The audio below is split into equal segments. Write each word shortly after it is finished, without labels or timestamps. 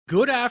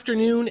Good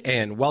afternoon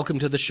and welcome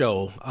to the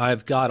show.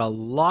 I've got a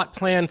lot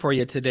planned for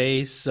you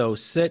today, so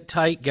sit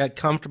tight, get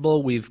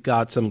comfortable. We've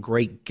got some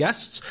great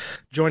guests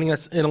joining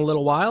us in a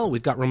little while.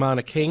 We've got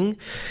Romana King.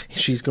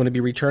 She's going to be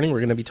returning.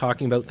 We're going to be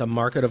talking about the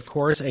market, of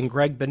course, and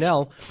Greg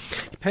Bunnell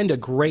penned a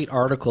great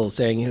article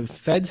saying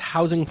Fed's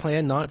housing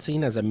plan not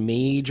seen as a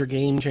major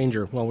game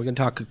changer. Well, we're going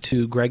to talk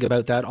to Greg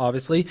about that,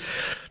 obviously.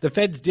 The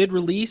Feds did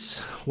release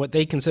what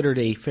they considered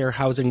a fair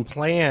housing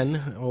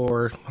plan,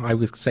 or I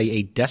would say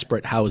a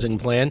desperate housing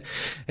plan.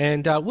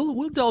 And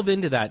we'll delve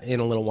into that in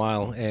a little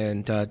while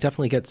and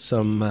definitely get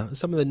some of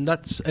the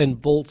nuts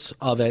and bolts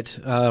of it.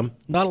 Not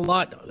a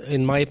lot,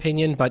 in my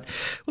opinion, but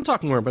we'll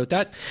talk more about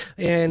that.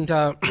 And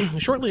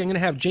shortly, I'm going to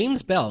have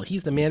James Bell.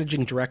 He's the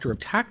Managing Director of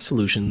Tax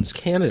Solutions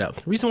Canada.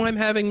 The reason why I'm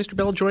having Mr.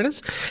 Bell join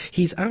us,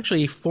 he's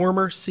actually a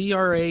former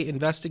CRA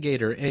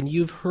investigator. And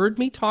you've heard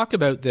me talk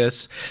about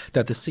this,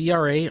 that the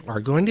CRA are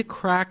going to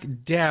crack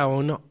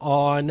down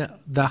on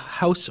the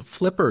house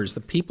flippers, the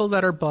people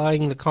that are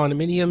buying the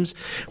condominiums,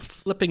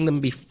 flipping them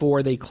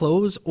before they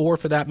close, or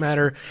for that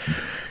matter,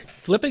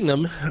 flipping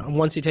them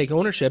once you take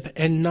ownership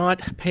and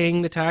not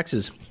paying the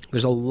taxes.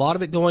 There's a lot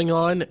of it going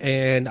on,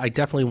 and I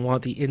definitely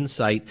want the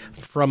insight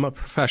from a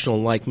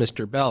professional like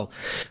Mr. Bell.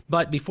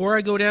 But before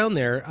I go down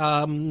there,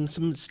 some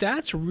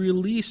stats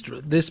released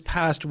this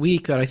past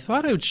week that I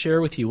thought I would share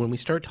with you when we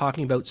start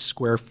talking about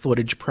square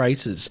footage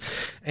prices.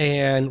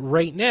 And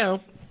right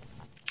now,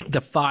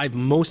 the 5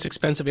 most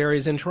expensive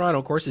areas in Toronto,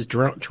 of course, is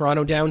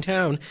Toronto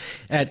downtown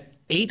at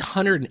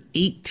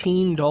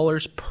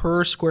 $818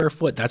 per square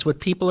foot. That's what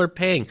people are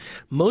paying,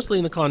 mostly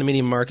in the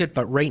condominium market,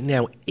 but right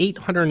now,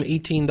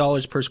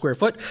 $818 per square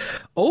foot.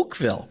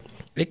 Oakville,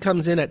 it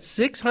comes in at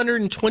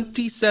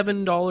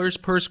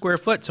 $627 per square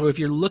foot. So if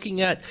you're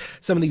looking at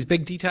some of these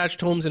big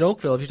detached homes in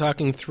Oakville, if you're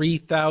talking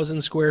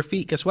 3,000 square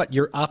feet, guess what?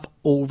 You're up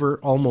over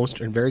almost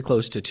and very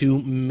close to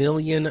 $2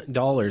 million.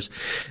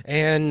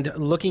 And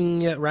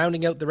looking at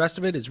rounding out the rest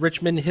of it is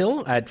Richmond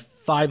Hill at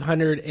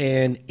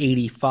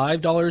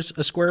 $585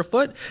 a square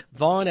foot,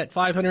 Vaughan at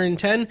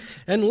 $510,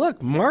 and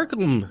look,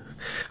 Markham's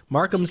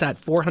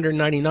at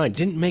 $499.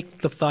 Didn't make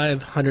the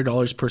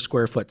 $500 per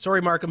square foot.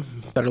 Sorry,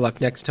 Markham. Better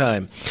luck next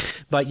time.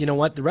 But you know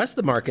what? The rest of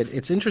the market,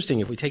 it's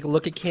interesting. If we take a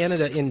look at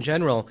Canada in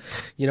general,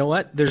 you know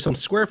what? There's some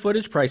square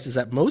footage prices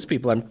that most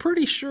people, I'm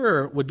pretty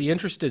sure, would be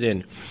interested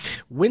in.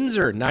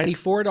 Windsor,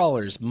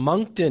 $94.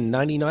 Moncton,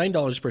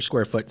 $99 per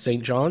square foot.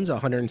 St. John's,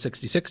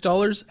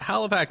 $166.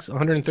 Halifax,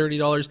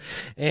 $130.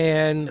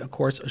 And, of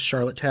course,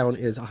 Charlottetown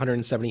is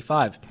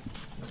 $175.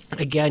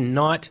 Again,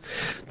 not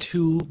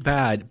too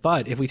bad.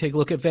 But if we take a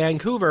look at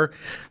Vancouver,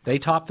 they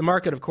top the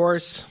market, of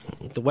course.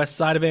 The west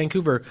side of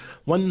Vancouver,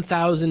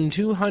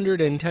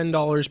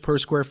 $1,210 per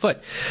square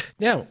foot.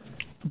 Now,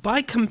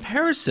 by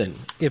comparison,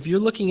 if you're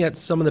looking at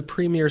some of the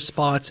premier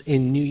spots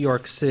in New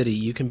York City,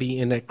 you can be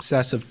in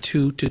excess of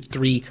 $2,000 to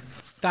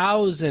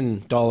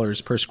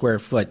 $3,000 per square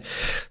foot.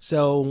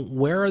 So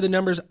where are the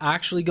numbers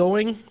actually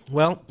going?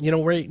 Well, you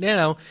know, right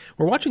now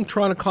we're watching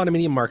Toronto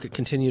condominium market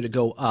continue to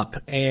go up.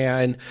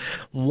 And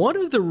one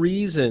of the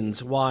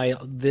reasons why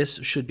this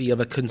should be of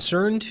a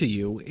concern to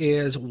you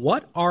is,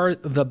 what are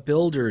the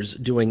builders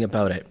doing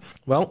about it?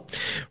 Well,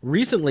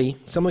 recently,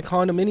 some of the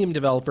condominium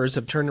developers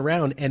have turned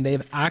around and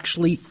they've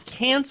actually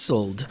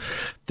canceled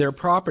their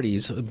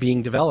properties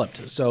being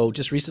developed. So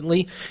just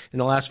recently, in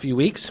the last few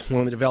weeks,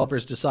 one of the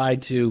developers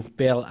decided to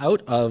bail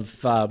out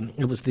of,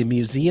 it was the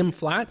museum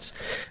flats,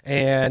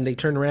 and they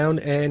turned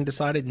around and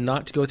decided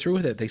not to go through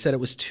with it. They said it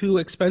was too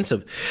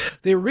expensive.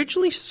 They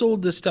originally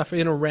sold this stuff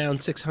in around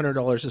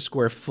 $600 a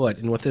square foot,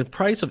 and with the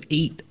price of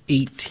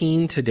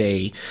 $818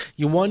 today,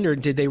 you wonder,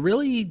 did they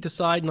really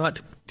decide not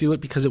to do it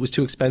because it was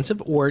too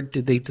expensive, or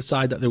did they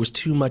decide that there was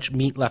too much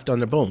meat left on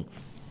the bone?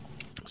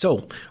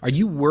 So, are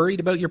you worried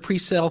about your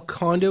pre-sale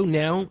condo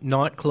now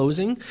not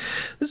closing?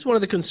 This is one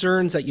of the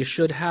concerns that you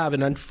should have.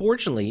 And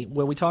unfortunately,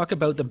 when we talk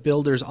about the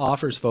builder's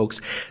offers, folks,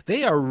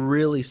 they are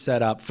really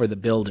set up for the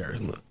builder.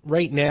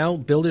 Right now,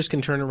 builders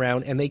can turn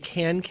around and they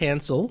can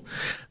cancel.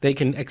 They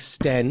can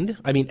extend.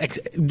 I mean,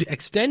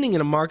 extending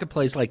in a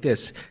marketplace like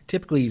this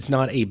typically is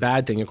not a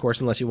bad thing, of course,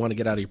 unless you want to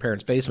get out of your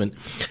parents' basement.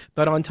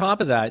 But on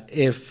top of that,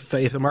 if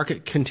the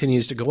market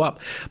continues to go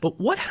up, but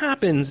what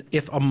happens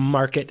if a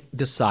market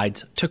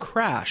decides to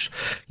crash?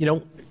 You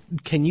know,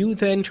 can you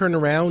then turn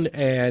around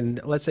and,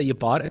 let's say you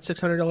bought at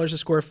 $600 a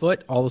square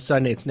foot, all of a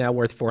sudden it's now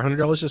worth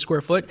 $400 a square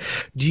foot.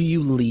 Do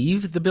you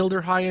leave the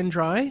builder high and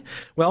dry?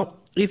 Well,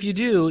 if you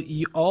do,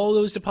 all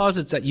those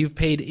deposits that you've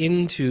paid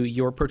into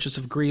your purchase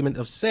of agreement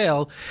of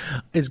sale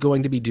is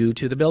going to be due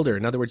to the builder.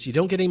 In other words, you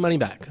don't get any money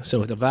back.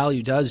 So if the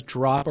value does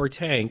drop or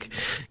tank,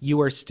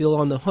 you are still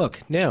on the hook.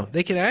 Now,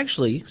 they can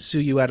actually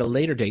sue you at a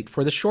later date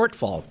for the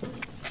shortfall.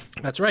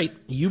 That's right.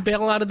 You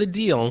bail out of the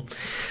deal,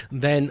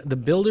 then the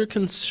builder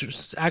can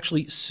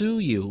actually sue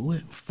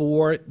you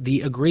for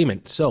the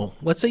agreement. So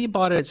let's say you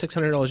bought it at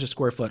 $600 a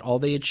square foot. All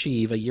they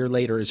achieve a year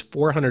later is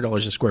 $400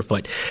 a square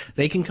foot.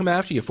 They can come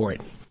after you for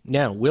it.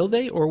 Now, will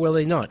they or will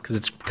they not? Because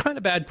it's kind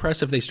of bad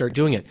press if they start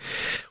doing it.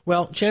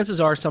 Well,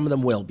 chances are some of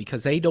them will,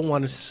 because they don't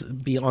want to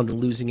be on the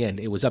losing end.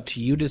 It was up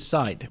to you to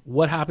decide.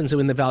 What happens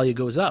when the value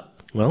goes up?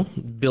 Well,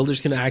 builders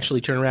can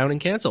actually turn around and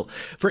cancel.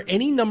 For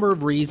any number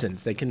of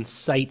reasons, they can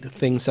cite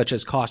things such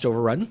as cost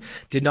overrun,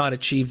 did not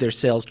achieve their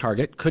sales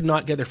target, could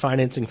not get their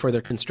financing for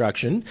their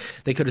construction.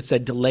 They could have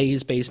said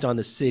delays based on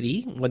the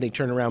city when they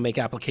turn around, make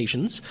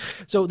applications.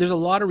 So there's a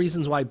lot of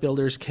reasons why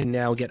builders can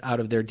now get out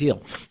of their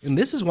deal. And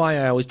this is why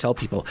I always tell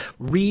people,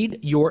 read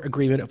your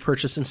agreement of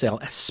purchase and sale,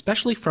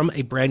 especially from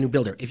a brand new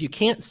builder. If you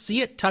can't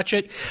see it, touch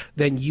it,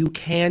 then you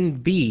can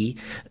be,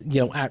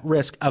 at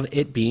risk of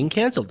it being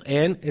canceled.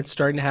 And it's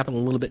starting to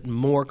happen a little bit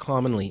more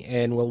commonly,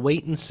 and we'll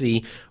wait and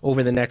see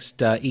over the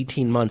next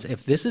 18 months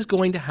if this is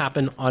going to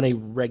happen on a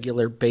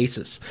regular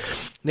basis.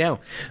 Now,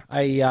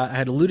 I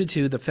had alluded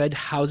to the Fed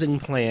housing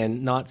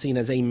plan not seen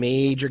as a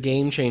major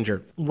game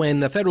changer.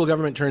 When the federal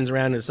government turns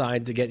around and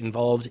decides to get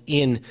involved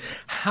in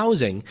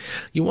housing,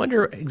 you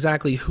wonder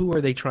exactly who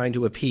are they trying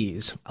to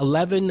appease.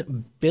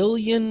 $11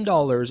 billion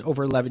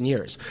over 11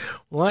 years.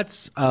 Well,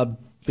 that's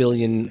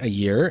billion a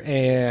year,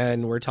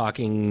 and we're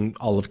talking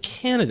all of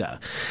Canada.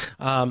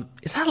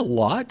 Is that a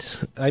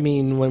lot? I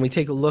mean, when we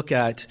take a look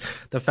at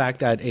the fact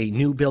that a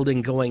new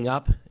building going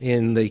up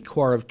in the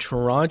core of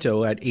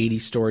Toronto at 80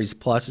 stories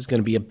plus is going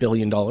to be $1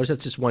 billion.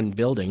 That's just one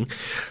building.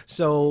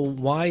 So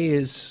why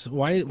is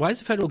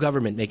the federal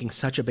government making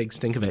such a big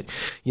stink of it?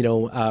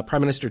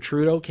 Prime Minister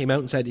Trudeau came out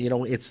and said,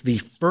 it's the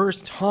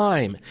first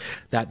time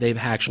that they've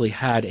actually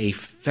had a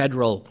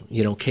federal,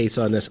 case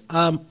on this.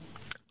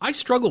 I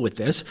struggle with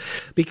this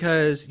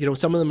because,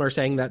 some of them are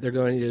saying that they're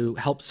going to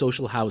help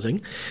social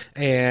housing,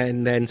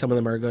 and then some of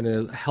them are going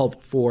to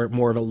help for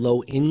more of a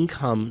low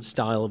income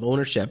style of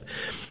ownership.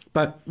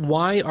 But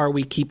why are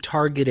we keep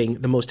targeting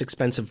the most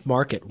expensive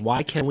market?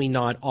 Why can we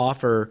not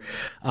offer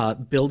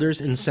builders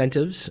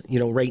incentives?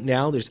 Right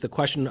now there's the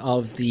question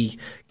of the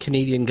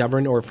Canadian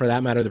government, or for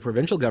that matter, the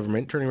provincial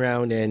government, turning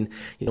around and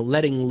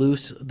letting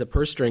loose the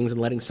purse strings and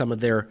letting some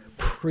of their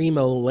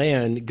primo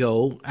land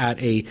go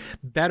at a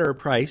better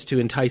price to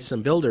entice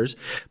some builders.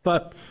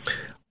 But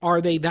are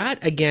they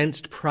that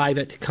against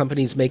private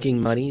companies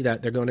making money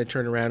that they're going to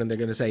turn around and they're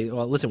going to say,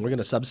 well, listen, we're going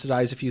to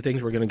subsidize a few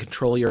things. We're going to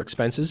control your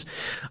expenses.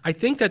 I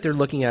think that they're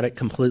looking at it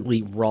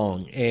completely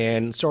wrong.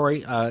 And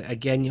sorry,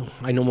 again,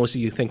 I know most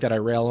of you think that I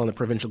rail on the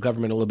provincial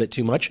government a little bit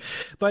too much,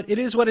 but it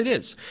is what it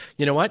is.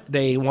 You know what?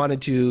 They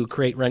wanted to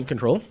create rent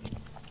control.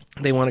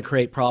 They want to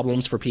create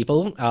problems for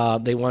people.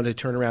 They want to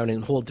turn around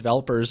and hold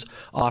developers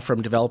off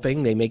from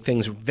developing. They make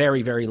things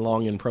very, very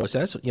long in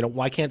process.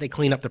 Why can't they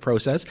clean up the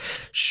process?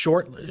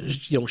 Short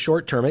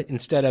term it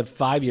instead of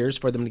 5 years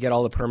for them to get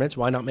all the permits.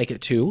 Why not make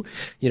it 2?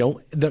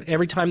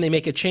 Every time they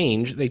make a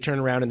change, they turn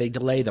around and they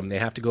delay them. They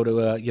have to go to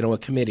a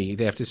committee.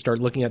 They have to start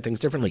looking at things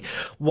differently.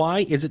 Why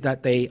is it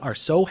that they are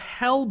so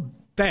hell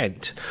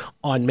bent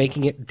on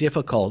making it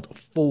difficult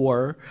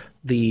for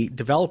the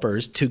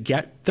developers to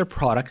get their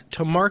product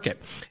to market?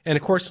 And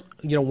of course,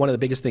 one of the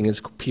biggest things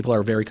is people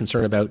are very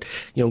concerned about,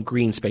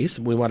 green space.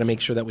 We want to make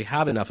sure that we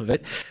have enough of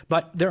it.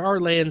 But there are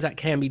lands that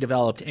can be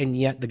developed, and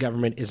yet the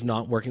government is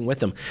not working with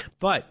them.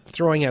 But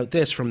throwing out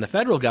this from the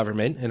federal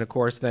government, and of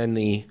course then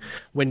the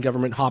Wynne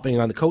government hopping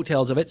on the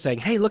coattails of it,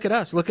 saying, hey, look at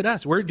us,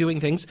 we're doing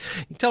things.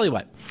 Tell you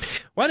what,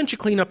 why don't you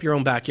clean up your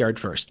own backyard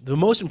first? The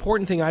most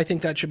important thing I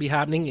think that should be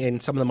happening,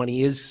 and some of the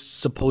money is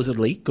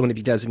supposedly going to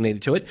be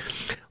designated to it,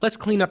 let's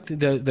clean up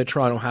the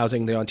Toronto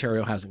housing, the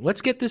Ontario housing.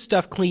 Let's get this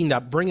stuff cleaned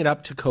up, bring it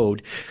up to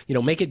code,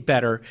 make it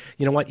better.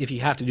 You know what? If you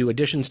have to do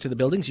additions to the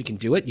buildings, you can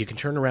do it. You can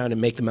turn around and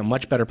make them a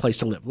much better place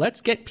to live. Let's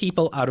get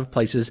people out of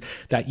places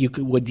that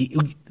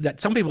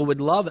that some people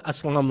would love a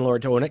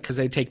slumlord to own it because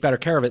they take better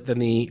care of it than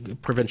the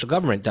provincial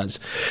government does.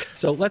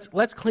 So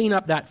let's clean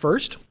up that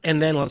first,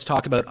 and then let's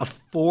talk about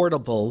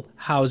affordable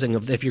housing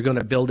if you're going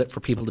to build it for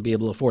people to be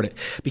able to afford it.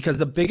 Because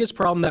the biggest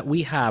problem that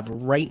we have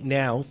right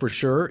now for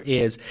sure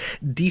is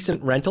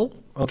decent rental.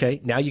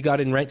 Okay, now you got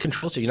in rent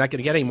control, so you're not going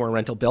to get any more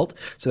rental built.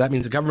 So that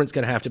means the government's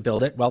going to have to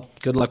build it. Well,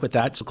 good luck with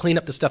that. So clean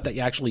up the stuff that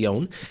you actually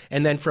own.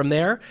 And then from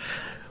there,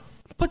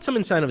 put some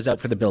incentives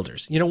out for the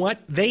builders. You know what?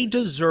 They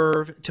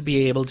deserve to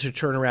be able to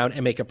turn around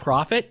and make a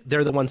profit.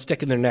 They're the ones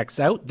sticking their necks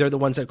out. They're the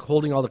ones that are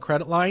holding all the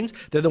credit lines.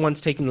 They're the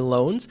ones taking the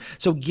loans.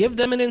 So give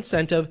them an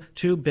incentive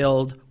to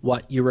build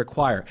what you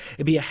require.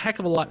 It'd be a heck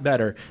of a lot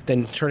better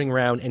than turning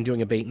around and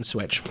doing a bait and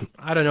switch.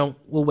 I don't know.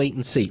 We'll wait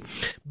and see.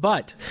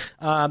 But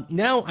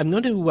now I'm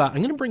going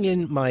to bring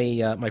in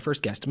my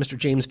first guest, Mr.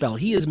 James Bell.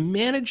 He is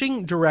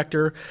Managing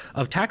Director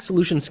of Tax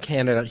Solutions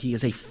Canada. He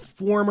is a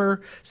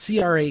former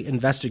CRA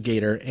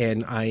investigator,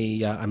 and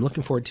I'm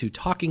looking forward to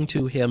talking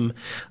to him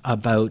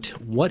about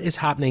what is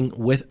happening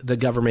with the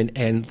government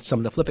and some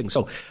of the flipping.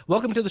 So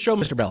welcome to the show,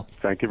 Mr. Bell.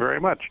 Thank you very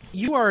much.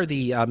 You are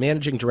the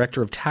Managing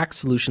Director of Tax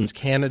Solutions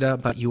Canada,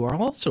 but you are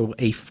also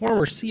a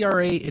former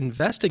CRA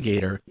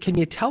investigator. Can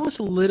you tell us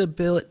a little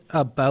bit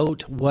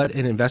about what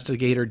an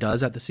investigator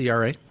does at the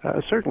CRA?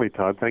 Certainly,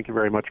 Todd. Thank you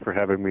very much for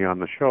having me on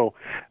the show.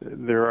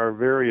 There are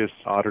various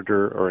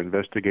auditor or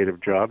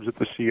investigative jobs at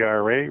the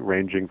CRA,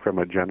 ranging from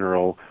a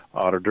general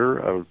auditor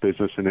of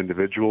business and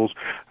individuals,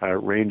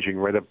 ranging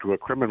right up to a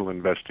criminal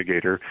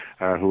investigator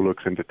who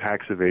looks into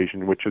tax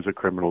evasion, which is a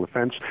criminal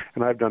offense.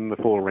 And I've done the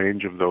full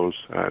range of those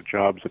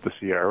jobs at the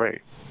CRA.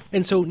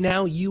 And so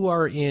now you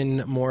are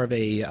in more of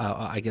a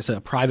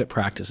private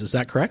practice. Is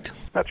that correct?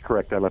 That's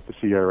correct. I left the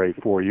CRA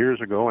 4 years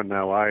ago, and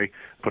now I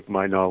put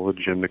my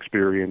knowledge and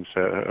experience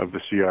of the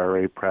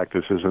CRA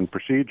practices and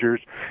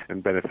procedures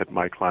and benefit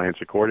my clients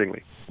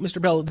accordingly.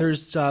 Mr. Bell,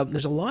 there's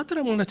a lot that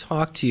I want to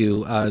talk to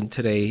you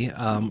today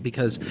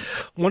because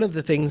one of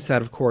the things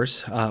that, of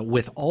course,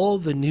 with all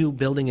the new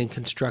building and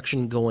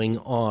construction going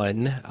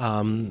on,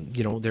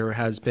 there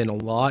has been a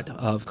lot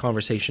of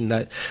conversation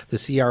that the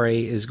CRA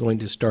is going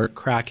to start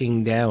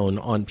cracking down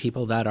on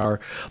people that are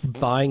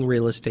buying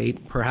real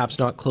estate, perhaps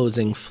not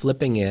closing,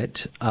 flipping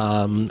it.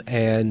 I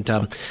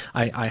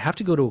have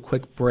to go to a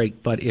quick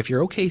break, but if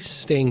you're okay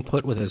staying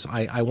put with us,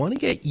 I want to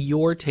get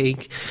your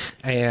take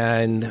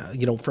and,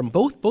 from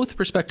both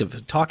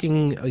perspectives,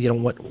 talking,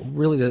 what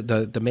really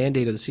the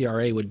mandate of the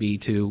CRA would be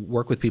to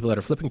work with people that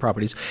are flipping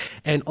properties.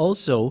 And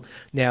also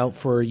now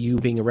for you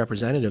being a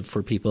representative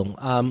for people.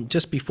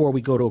 Just before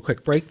we go to a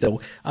quick break,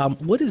 though,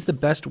 what is the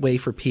best way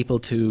for people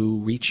to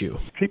reach you?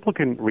 People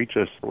can reach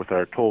us with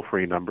our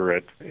toll-free number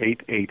at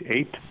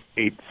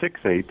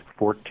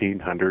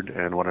 888-868-1400,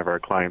 and one of our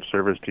client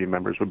service team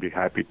members would be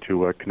happy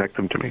to connect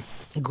them to me.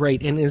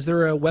 Great. And is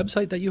there a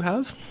website that you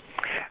have?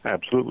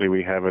 Absolutely.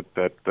 We have it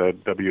at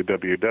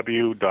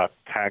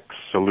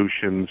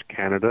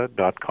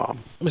www.taxsolutionscanada.com.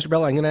 Mr.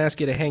 Bell, I'm going to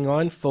ask you to hang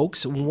on,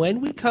 folks. When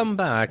we come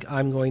back,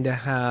 I'm going to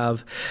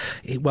have,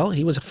 he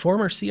was a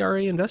former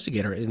CRA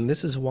investigator, and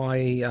this is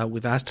why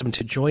we've asked him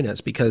to join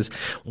us, because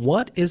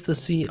what is the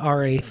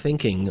CRA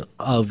thinking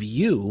of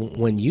you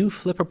when you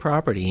flip a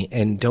property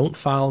and don't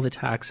file the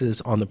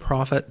taxes on the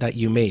profit that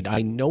you made?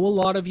 I know a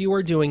lot of you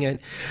are doing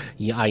it.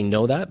 Yeah, I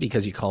know that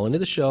because you call into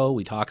the show.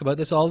 We talk about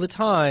this all the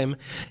time.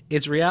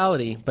 It's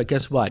reality, but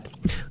guess what?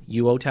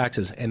 You owe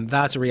taxes, and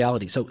that's a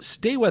reality. So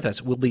stay with us.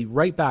 We'll be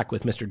right back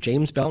with Mr.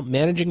 James Bell,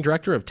 Managing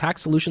Director of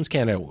Tax Solutions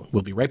Canada.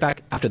 We'll be right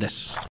back after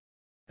this.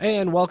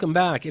 And welcome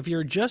back. If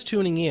you're just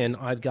tuning in,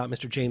 I've got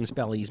Mr. James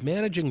Bell. He's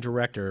Managing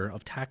Director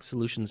of Tax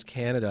Solutions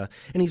Canada,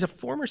 and he's a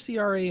former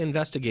CRA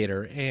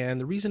investigator.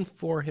 And the reason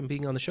for him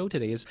being on the show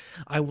today is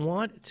I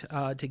want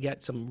to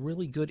get some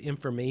really good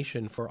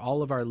information for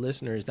all of our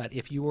listeners that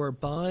if you are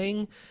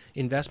buying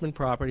investment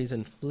properties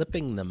and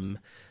flipping them,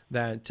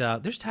 that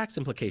there's tax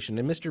implication.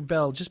 And Mr.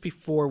 Bell, just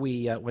before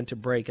we went to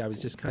break, I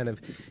was just kind of,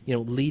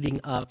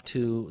 leading up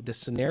to the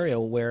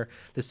scenario where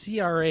the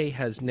CRA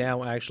has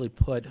now actually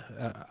put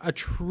a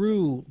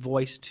true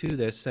voice to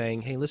this,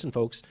 saying, "Hey, listen,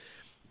 folks,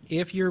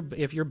 if you're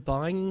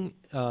buying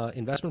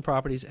investment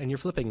properties and you're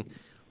flipping,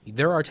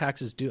 there are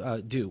taxes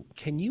due."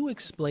 Can you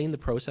explain the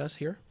process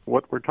here?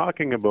 What we're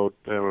talking about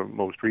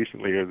most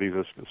recently are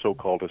these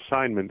so-called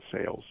assignment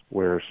sales,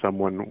 where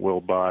someone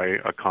will buy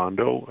a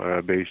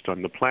condo based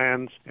on the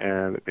plans,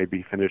 and it may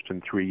be finished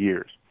in 3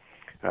 years.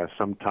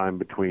 Sometime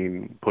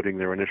between putting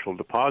their initial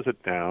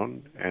deposit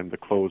down and the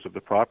close of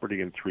the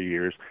property in 3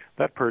 years,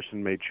 that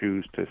person may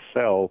choose to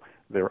sell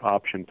their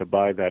option to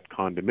buy that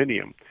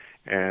condominium.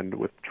 And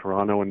with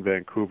Toronto and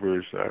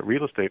Vancouver's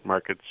real estate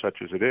market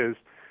such as it is,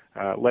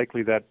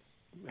 likely that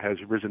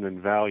has risen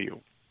in value.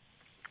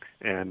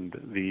 And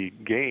the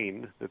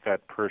gain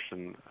that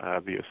person,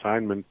 the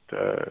assignment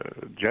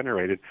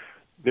generated,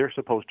 they're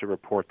supposed to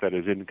report that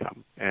as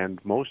income.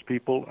 And most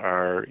people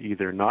are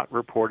either not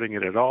reporting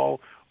it at all,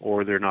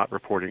 or they're not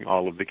reporting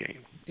all of the gain.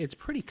 It's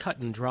pretty cut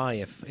and dry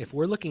if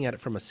we're looking at it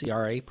from a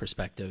CRA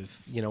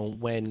perspective.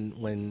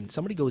 When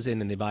somebody goes in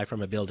and they buy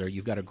from a builder,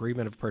 you've got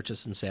agreement of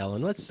purchase and sale,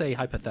 and let's say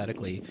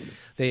hypothetically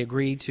they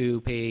agree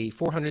to pay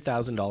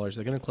 $400,000.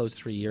 They're going to close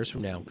 3 years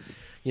from now.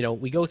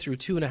 We go through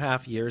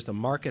 2.5 years, the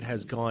market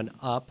has gone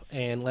up,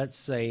 and let's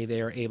say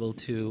they are able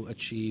to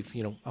achieve,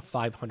 a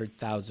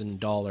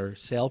 $500,000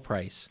 sale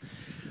price.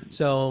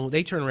 So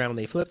they turn around and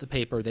they flip the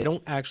paper. They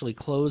don't actually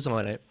close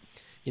on it.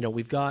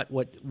 We've got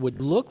what would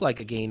look like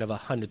a gain of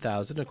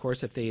 $100,000. Of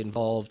course, if they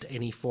involved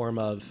any form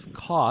of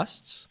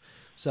costs,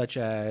 such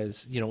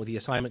as, the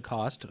assignment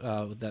cost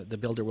that the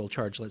builder will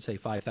charge, let's say,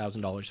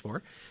 $5,000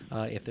 for,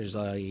 if there's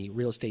a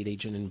real estate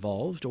agent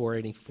involved, or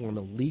any form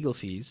of legal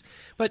fees.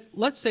 But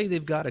let's say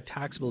they've got a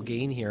taxable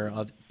gain here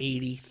of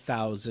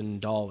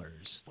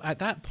 $80,000. At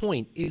that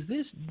point, is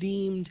this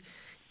deemed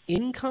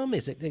income?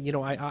 Is it,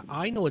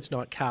 I know it's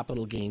not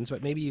capital gains,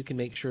 but maybe you can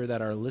make sure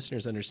that our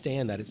listeners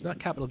understand that it's not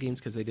capital gains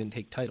because they didn't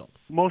take title.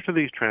 Most of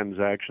these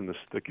transactions,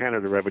 the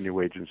Canada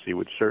Revenue Agency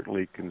would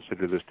certainly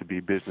consider this to be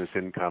business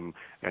income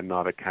and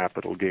not a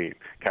capital gain.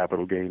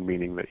 Capital gain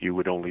meaning that you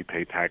would only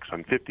pay tax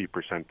on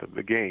 50% of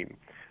the gain.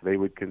 They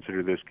would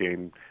consider this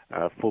gain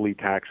fully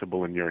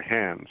taxable in your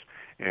hands.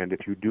 And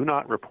if you do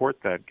not report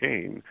that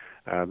gain,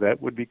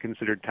 that would be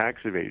considered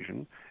tax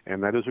evasion,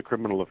 and that is a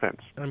criminal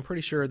offense. I'm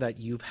pretty sure that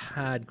you've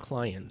had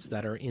clients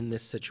that are in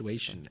this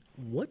situation.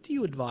 What do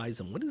you advise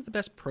them? What is the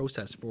best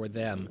process for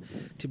them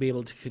to be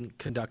able to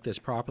conduct this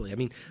properly? I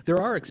mean,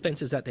 there are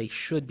expenses that they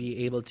should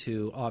be able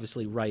to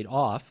obviously write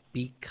off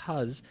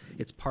because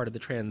it's part of the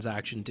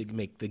transaction to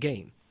make the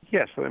gain.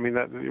 Yes, I mean,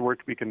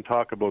 we can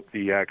talk about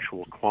the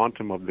actual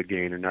quantum of the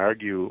gain and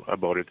argue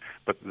about it,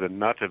 but the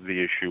nut of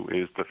the issue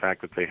is the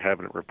fact that they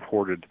haven't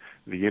reported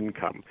the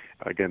income.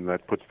 Again,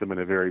 that puts them in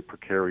a very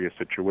precarious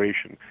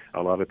situation.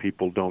 A lot of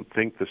people don't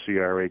think the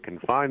CRA can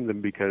find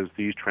them because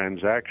these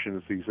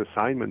transactions, these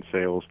assignment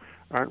sales,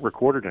 aren't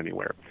recorded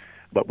anywhere.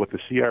 But what the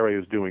CRA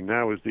is doing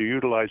now is they're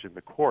utilizing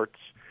the courts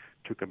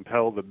to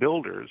compel the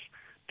builders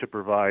to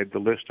provide the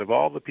list of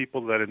all the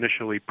people that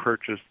initially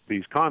purchased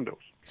these condos.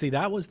 See,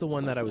 that was the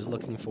one that I was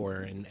looking for.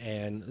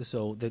 And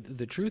so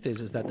the truth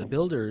is that the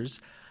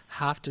builders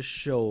have to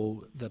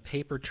show the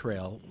paper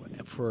trail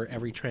for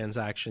every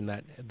transaction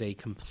that they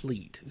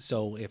complete.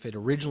 So if it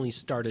originally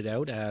started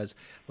out as,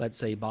 let's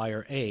say,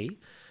 buyer A,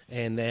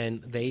 and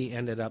then they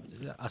ended up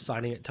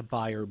assigning it to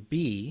buyer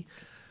B,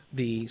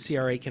 the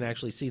CRA can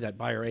actually see that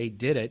buyer A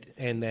did it,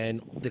 and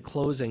then the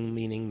closing,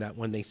 meaning that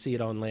when they see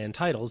it on land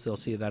titles, they'll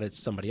see that it's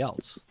somebody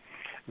else.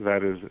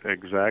 That is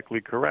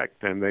exactly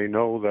correct. And they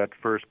know that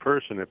first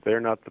person, if they're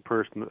not the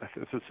person, if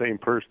it's the same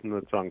person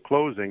that's on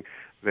closing,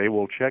 they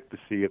will check to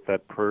see if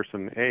that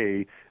person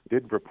A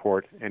did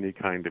report any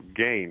kind of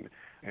gain.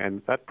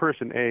 And that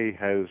person A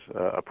has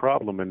a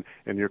problem,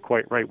 and you're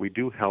quite right. We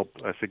do help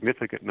a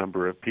significant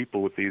number of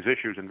people with these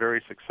issues, and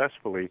very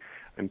successfully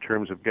in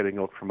terms of getting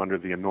out from under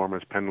the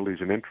enormous penalties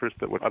and interest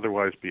that would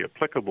otherwise be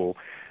applicable.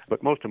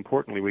 But most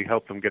importantly, we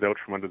help them get out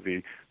from under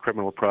the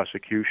criminal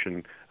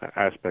prosecution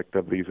aspect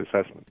of these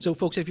assessments. So,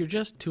 folks, if you're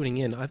just tuning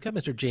in, I've got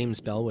Mr.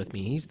 James Bell with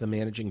me. He's the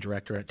managing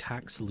director at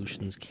Tax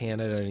Solutions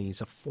Canada, and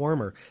he's a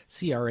former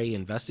CRA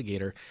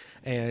investigator.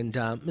 And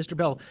Mr.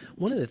 Bell,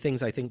 one of the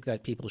things I think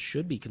that people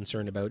should be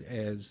concerned about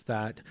is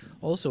that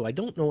also, I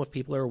don't know if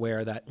people are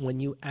aware that when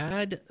you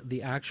add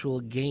the actual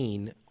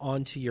gain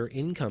onto your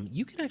income,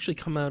 you can actually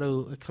come out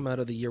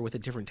of the year with a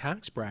different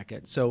tax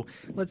bracket. So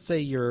let's say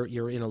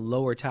you're in a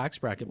lower tax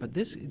bracket, but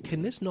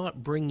can this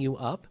not bring you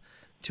up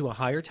to a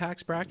higher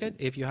tax bracket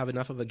if you have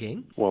enough of a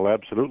gain? Well,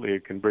 absolutely.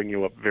 It can bring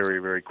you up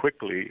very, very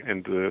quickly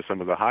into some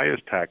of the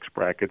highest tax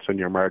brackets, and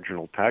your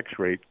marginal tax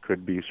rate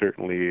could be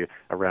certainly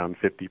around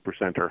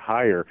 50% or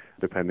higher,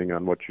 depending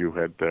on what you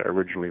had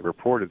originally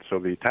reported. So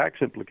the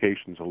tax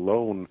implications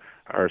alone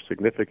are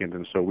significant,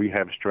 and so we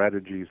have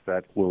strategies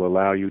that will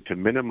allow you to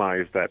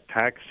minimize that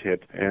tax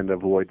hit and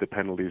avoid the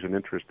penalties and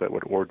interest that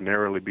would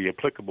ordinarily be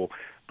applicable.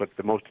 But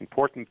the most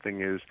important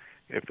thing is,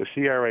 if the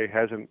CRA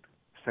hasn't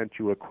sent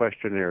you a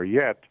questionnaire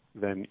yet,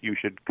 then you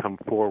should come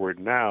forward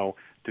now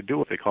to do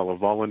what they call a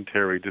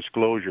voluntary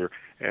disclosure,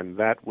 and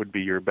that would be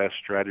your best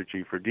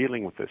strategy for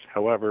dealing with this.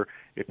 However,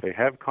 if they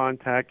have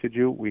contacted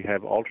you, we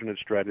have alternate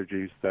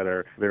strategies that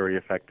are very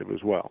effective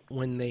as well.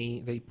 When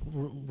they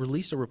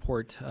released a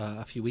report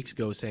a few weeks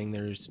ago saying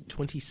there's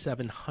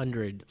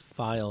 2,700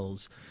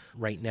 files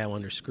right now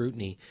under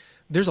scrutiny,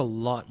 there's a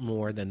lot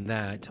more than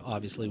that,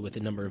 obviously, with the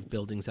number of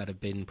buildings that have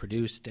been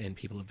produced and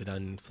people have been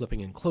done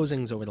flipping and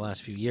closings over the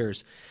last few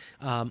years.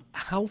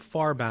 How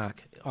far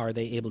back are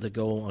they able to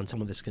go on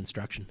some of this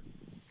construction?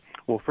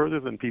 Well, further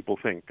than people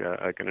think,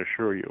 I can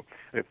assure you.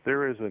 If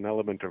there is an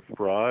element of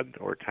fraud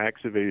or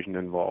tax evasion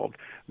involved,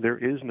 there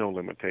is no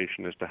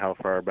limitation as to how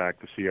far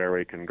back the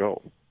CRA can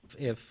go.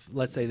 If,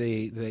 let's say,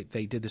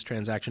 they did this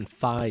transaction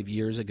 5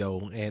 years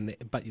ago,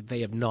 but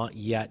they have not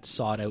yet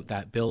sought out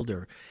that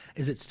builder,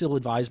 is it still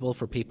advisable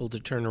for people to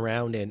turn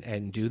around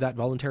and do that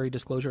voluntary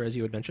disclosure, as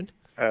you had mentioned?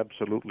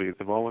 Absolutely.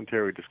 The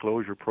voluntary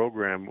disclosure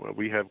program,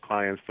 we have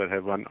clients that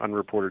have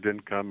unreported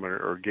income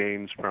or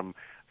gains from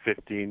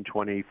 15,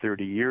 20,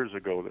 30 years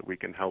ago that we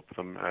can help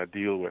them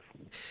deal with.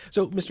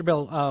 So, Mr.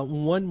 Bell,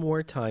 one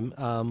more time,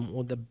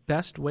 the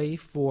best way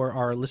for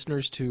our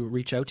listeners to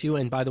reach out to you,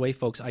 and by the way,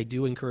 folks, I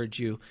do encourage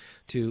you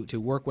to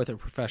work with a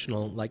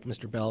professional like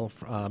Mr. Bell,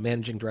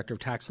 Managing Director of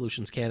Tax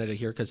Solutions Canada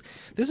here, because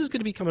this is going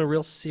to become a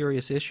real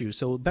serious issue.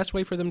 So, best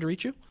way for them to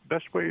reach you?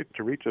 Best way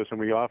to reach us, and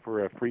we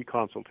offer a free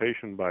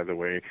consultation, by the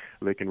way.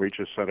 They can reach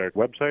us at our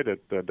website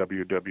at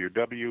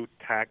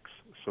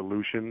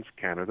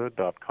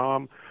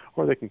www.taxsolutionscanada.com,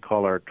 or they can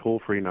call our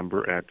toll-free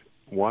number at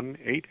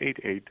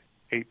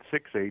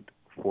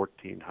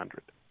 1-888-868-1400.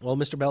 Well,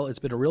 Mr. Bell, it's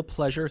been a real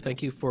pleasure.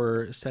 Thank you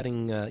for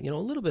setting a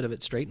little bit of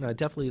it straight, and I'd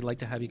definitely like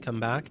to have you come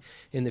back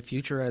in the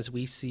future as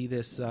we see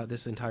this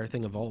entire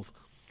thing evolve.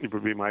 It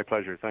would be my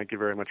pleasure. Thank you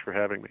very much for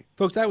having me.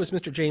 Folks, that was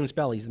Mr. James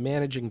Bell. He's the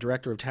Managing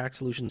Director of Tax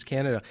Solutions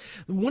Canada.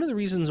 One of the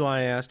reasons why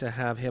I asked to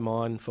have him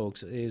on,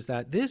 folks, is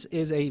that this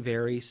is a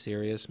very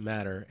serious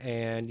matter.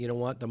 And you know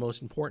what? The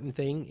most important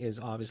thing is,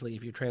 obviously,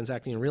 if you're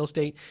transacting in real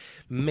estate,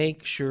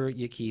 make sure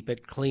you keep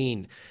it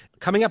clean.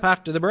 Coming up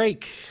after the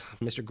break,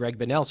 Mr. Greg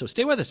Bonnell. So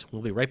stay with us.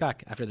 We'll be right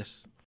back after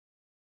this.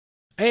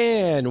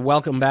 And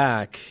welcome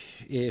back.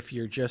 If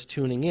you're just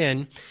tuning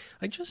in,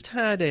 I just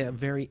had a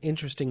very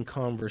interesting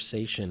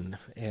conversation.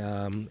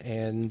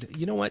 And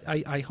you know what?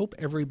 I hope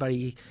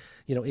everybody,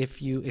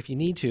 if you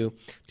need to,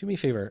 do me a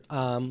favor,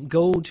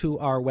 go to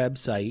our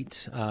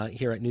website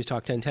here at News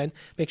Talk 1010.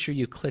 Make sure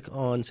you click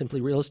on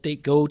Simply Real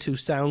Estate. Go to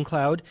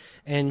SoundCloud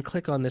and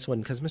click on this one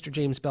because Mr.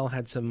 James Bell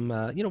had some,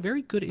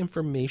 very good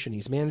information.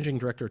 He's Managing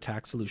Director of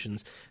Tax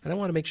Solutions, and I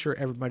want to make sure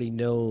everybody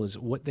knows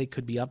what they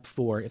could be up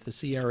for if the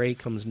CRA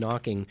comes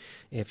knocking.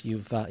 If you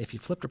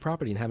flipped a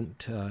property and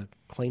haven't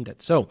claimed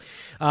it. So,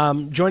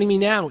 joining me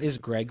now is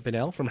Greg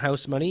Bonnell from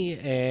House Money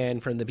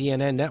and from the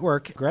BNN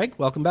Network. Greg,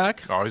 welcome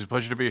back. Always a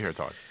pleasure to be here,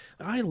 Todd.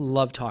 I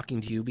love talking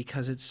to you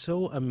because it's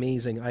so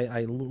amazing.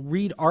 I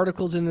read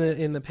articles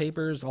in the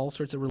papers, all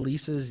sorts of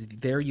releases.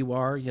 There you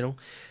are,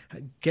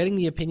 getting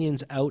the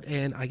opinions out.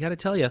 And I got to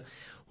tell you,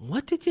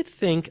 what did you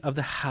think of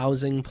the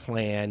housing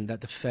plan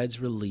that the feds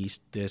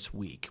released this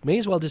week? May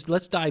as well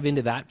let's dive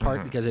into that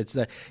part because it's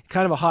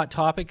kind of a hot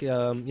topic.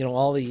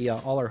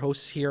 All our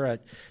hosts here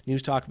at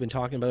News Talk have been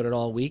talking about it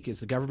all week. Is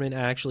the government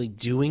actually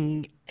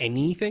doing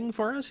anything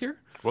for us here?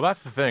 Well,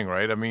 that's the thing,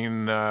 right? I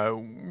mean,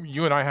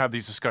 you and I have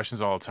these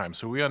discussions all the time,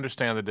 so we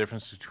understand the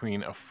difference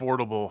between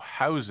affordable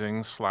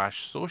housing /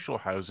 social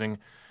housing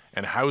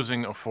and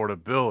housing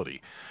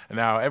affordability.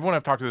 Now, everyone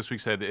I've talked to this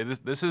week said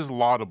this is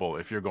laudable.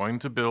 If you're going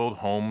to build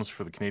homes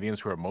for the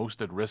Canadians who are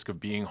most at risk of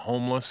being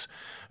homeless,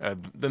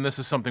 then this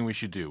is something we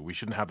should do. We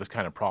shouldn't have this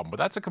kind of problem. But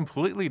that's a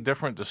completely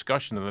different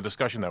discussion than the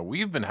discussion that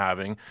we've been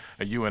having,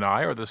 you and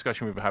I, or the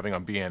discussion we've been having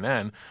on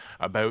BNN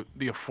about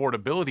the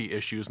affordability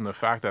issues and the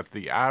fact that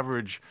the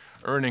average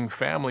earning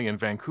family in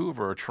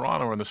Vancouver or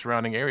Toronto or in the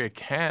surrounding area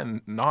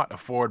can not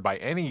afford by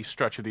any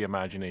stretch of the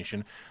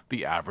imagination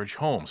the average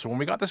home. So when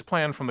we got this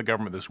plan from the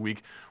government this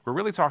week, we're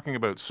really talking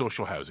about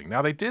social housing.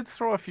 Now, they did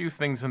throw a few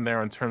things in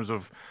there in terms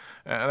of,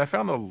 and I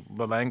found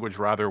the language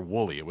rather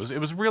woolly. It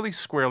was really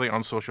squarely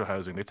on social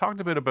housing. They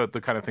talked a bit about the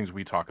kind of things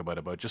we talk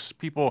about just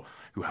people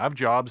who have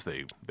jobs,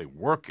 they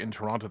work in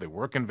Toronto, they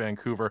work in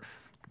Vancouver,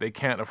 they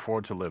can't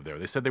afford to live there.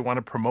 They said they want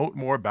to promote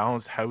more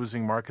balanced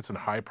housing markets in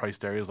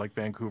high-priced areas like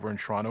Vancouver and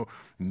Toronto,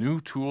 new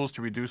tools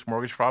to reduce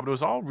mortgage fraud. But it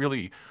was all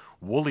really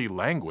woolly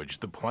language.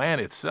 The plan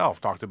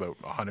itself talked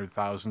about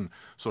 100,000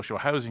 social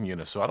housing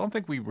units. So I don't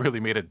think we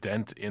really made a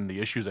dent in the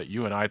issues that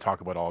you and I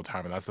talk about all the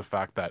time, and that's the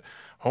fact that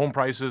home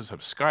prices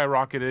have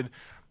skyrocketed.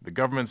 The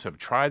governments have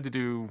tried to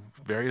do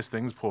various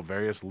things, pull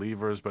various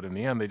levers, but in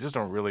the end, they just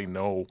don't really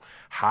know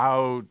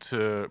how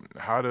to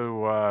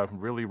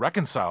really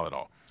reconcile it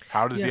all.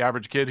 How does the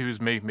average kid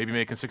who's maybe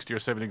making 60 or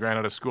 70 grand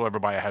out of school ever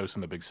buy a house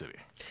in the big city?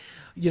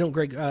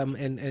 Greg,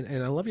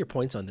 and I love your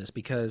points on this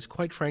because,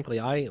 quite frankly,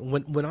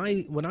 when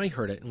I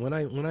heard it and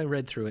when I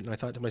read through it, and I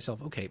thought to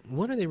myself, okay,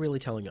 what are they really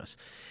telling us?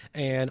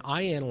 And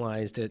I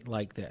analyzed it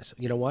like this: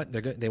 you know what?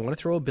 They want to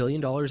throw $1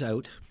 billion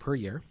out per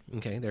year.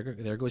 Okay,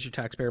 there goes your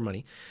taxpayer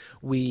money.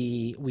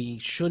 We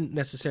shouldn't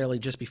necessarily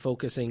just be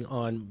focusing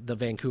on the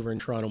Vancouver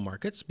and Toronto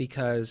markets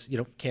because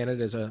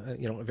Canada is a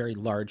very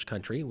large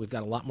country. We've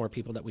got a lot more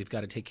people that we've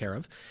got to take care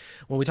of.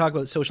 When we talk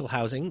about social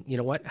housing, you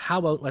know what? How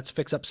about let's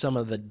fix up some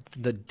of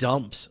the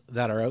dumps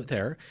that are out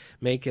there,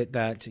 make it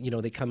that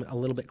they come a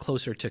little bit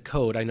closer to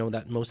code. I know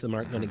that most of them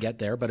aren't going to get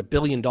there, but $1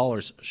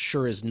 billion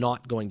sure is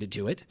not going to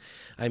do it.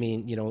 I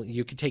mean,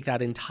 you could take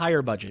that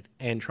entire budget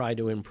and try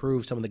to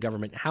improve some of the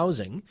government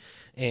housing,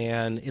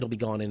 and it'll be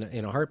gone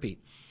in a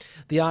heartbeat.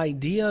 The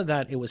idea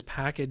that it was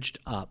packaged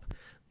up,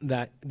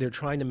 that they're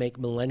trying to make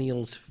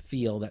millennials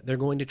feel that they're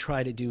going to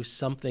try to do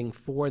something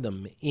for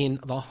them in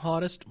the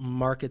hottest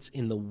markets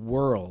in the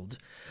world,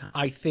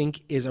 I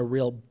think is a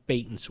real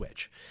bait and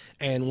switch.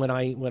 And when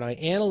I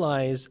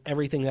analyze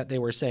everything that they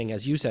were saying,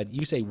 as you said,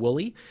 you say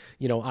woolly,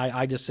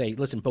 I just say,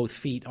 listen, both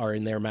feet are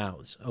in their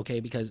mouths,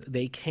 okay? Because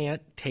they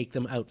can't take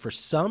them out. For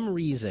some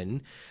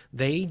reason,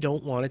 they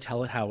don't want to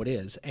tell it how it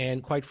is.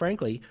 And quite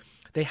frankly,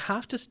 they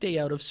have to stay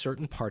out of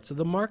certain parts of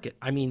the market.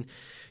 I mean,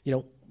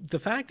 the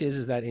fact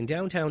is that in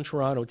downtown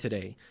Toronto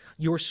today,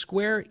 your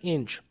square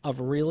inch of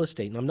real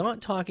estate, and I'm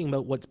not talking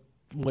about what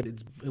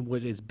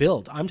is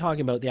built, I'm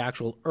talking about the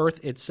actual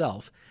earth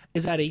itself,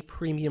 is at a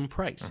premium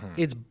price. Mm-hmm.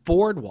 It's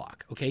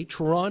boardwalk, okay?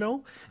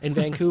 Toronto and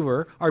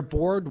Vancouver are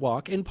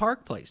boardwalk and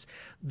Park Place.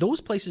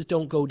 Those places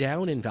don't go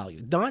down in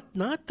value.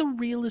 Not the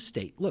real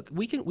estate. Look,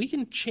 we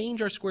can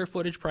change our square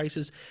footage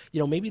prices.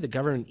 Maybe the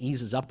government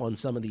eases up on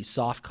some of these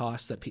soft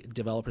costs that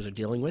developers are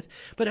dealing with.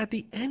 But at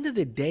the end of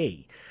the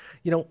day,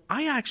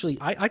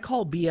 I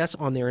call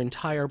BS on their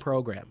entire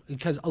program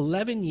because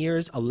 11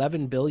 years,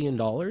 $11 billion.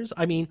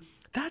 I mean,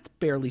 that's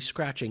barely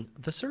scratching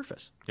the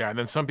surface. Yeah, and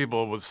then some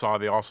people saw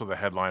the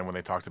headline when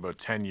they talked about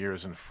 10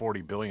 years and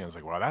 $40 billion. It's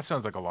like, wow, that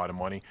sounds like a lot of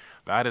money.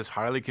 That is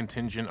highly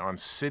contingent on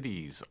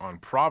cities, on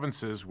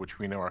provinces, which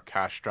we know are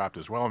cash-strapped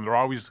as well. And they're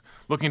always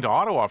looking to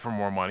Ottawa for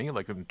more money,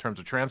 like in terms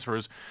of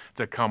transfers,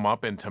 to come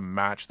up and to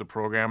match the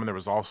program. And there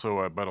was also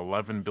about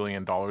 $11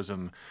 billion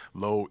in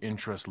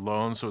low-interest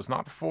loans. So it's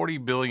not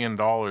 $40 billion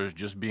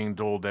just being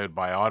doled out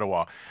by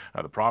Ottawa.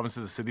 The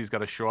provinces, the cities got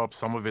to show up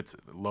some of its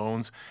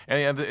loans.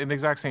 And the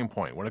exact same point.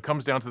 point. When it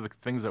comes down to the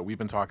things that we've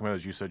been talking about,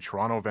 as you said,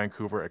 Toronto,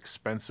 Vancouver,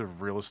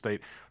 expensive real estate,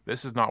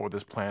 this is not what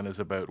this plan is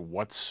about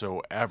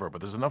whatsoever.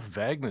 But there's enough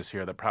vagueness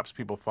here that perhaps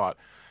people thought,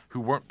 who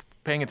weren't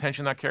paying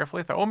attention that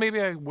carefully, thought, oh,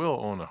 maybe I will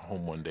own a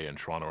home one day in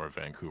Toronto or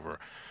Vancouver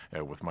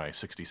with my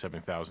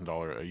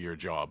 $67,000 a year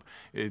job.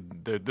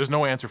 There's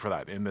no answer for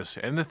that in this.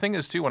 And the thing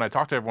is, too, when I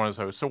talk to everyone,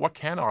 so what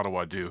can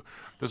Ottawa do?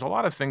 There's a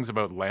lot of things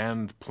about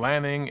land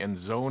planning and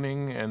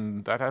zoning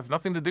and that have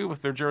nothing to do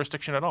with their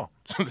jurisdiction at all.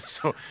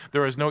 So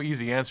there is no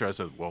easy answer as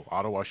to, well,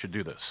 Ottawa should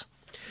do this.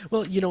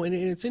 Well, and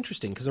it's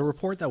interesting because a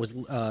report that was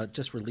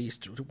just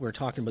released, we're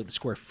talking about the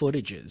square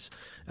footages,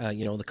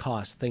 the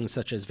cost, things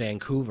such as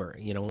Vancouver.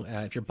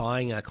 If you're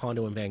buying a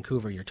condo in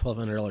Vancouver, you're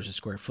 $1,200 a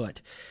square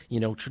foot.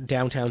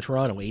 Downtown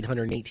Toronto,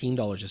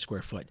 $818 a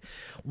square foot.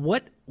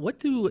 What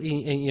do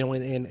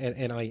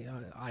and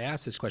I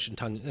asked this question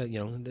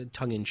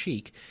tongue in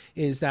cheek,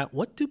 is that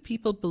what do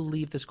people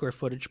believe the square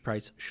footage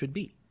price should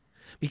be?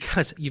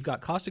 Because you've got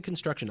cost of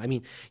construction. I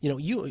mean,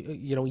 you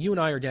and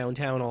I are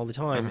downtown all the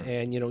time,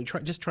 and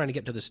just trying to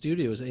get to the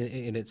studios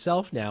in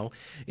itself now,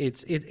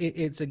 it's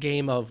a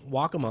game of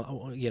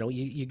whack-a-mole.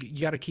 You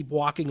got to keep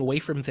walking away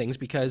from things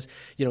because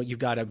you've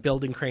got a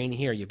building crane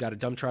here, you've got a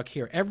dump truck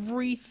here.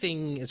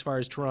 Everything as far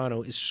as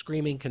Toronto is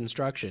screaming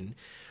construction.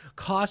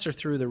 Costs are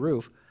through the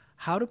roof.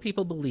 How do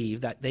people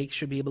believe that they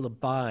should be able to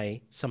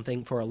buy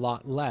something for a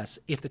lot less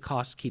if the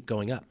costs keep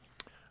going up?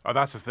 Oh,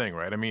 that's the thing,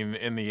 right? I mean,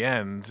 in the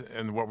end,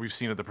 and what we've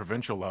seen at the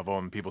provincial level,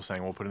 and people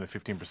saying, we'll put in a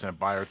 15%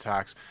 buyer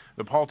tax,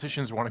 the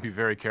politicians want to be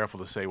very careful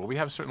to say, well, we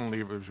have certain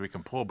levers we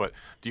can pull, but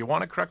do you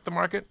want to correct the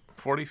market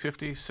 40,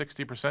 50,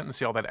 60% and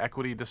see all that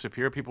equity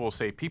disappear? People will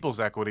say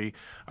people's equity.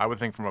 I would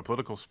think from a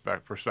political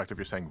perspective,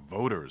 you're saying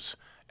voters'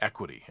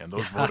 equity. And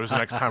those voters the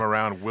next time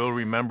around will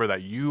remember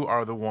that you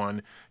are the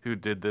one who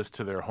did this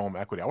to their home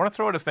equity. I want to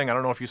throw out a thing. I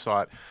don't know if you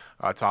saw it,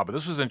 Todd, but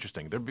this was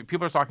interesting.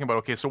 People are talking about,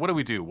 okay, so what do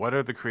we do? What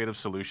are the creative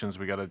solutions?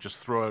 We got to just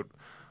throw out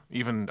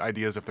even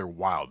ideas if they're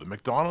wild. The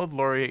Macdonald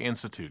Laurier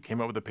Institute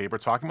came out with a paper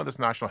talking about this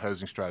national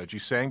housing strategy,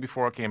 saying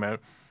before it came out,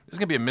 this is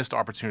going to be a missed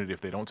opportunity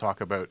if they don't talk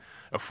about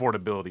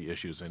affordability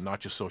issues and not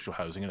just social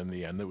housing. And in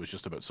the end, it was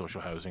just about social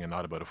housing and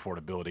not about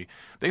affordability.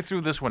 They threw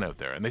this one out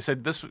there, and they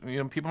said this.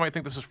 People might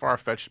think this is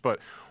far-fetched, but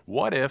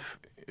what if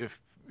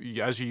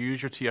as you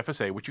use your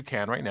TFSA, which you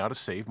can right now to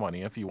save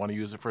money, if you want to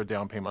use it for a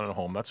down payment on a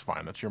home, that's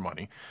fine. That's your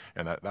money.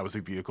 And that was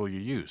the vehicle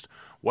you used.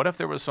 What if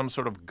there was some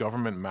sort of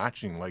government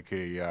matching, like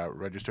a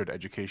registered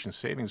education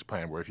savings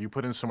plan, where if you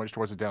put in so much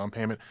towards a down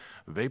payment,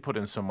 they put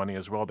in some money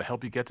as well to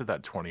help you get to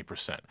that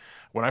 20%?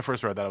 When I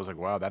first read that, I was like,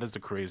 wow, that is a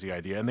crazy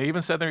idea. And they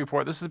even said in the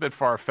report, this is a bit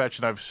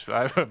far-fetched, and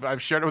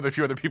I've shared it with a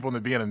few other people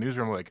in the BNN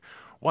newsroom, like,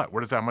 what?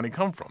 Where does that money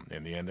come from?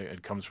 In the end,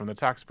 it comes from the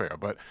taxpayer.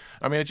 But,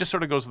 I mean, it just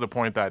sort of goes to the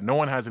point that no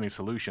one has any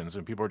solutions,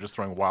 and people are just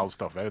throwing wild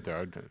stuff out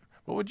there.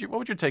 What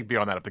would your take be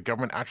on that if the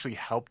government actually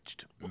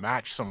helped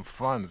match some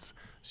funds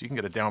so you can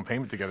get a down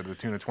payment together to the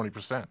tune of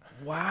 20%?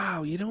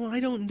 Wow, I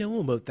don't know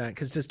about that,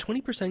 because does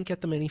 20% get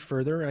them any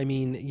further? I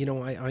mean,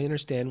 I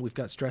understand we've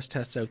got stress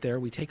tests out there.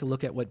 We take a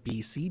look at what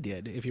BC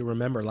did, if you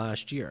remember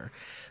last year.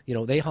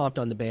 They hopped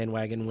on the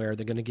bandwagon where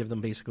they're going to give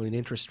them basically an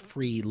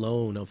interest-free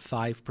loan of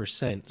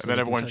 5%. And then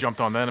everyone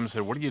jumped on that and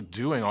said, what are you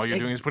doing? All you're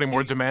doing is putting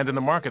more demand in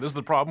the market. This is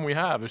the problem we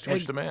have. There's too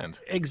much demand.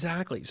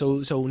 Exactly.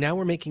 So now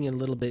we're making it a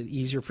little bit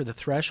easier for the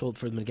threshold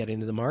for them to get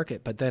into the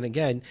market. But then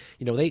again,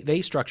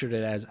 they structured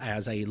it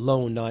as a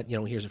loan, not,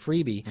 here's a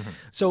freebie. Mm-hmm.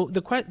 So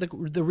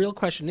the real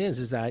question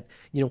is that,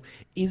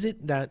 is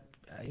it that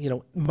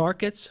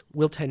markets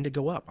will tend to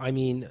go up? I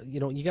mean,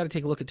 you got to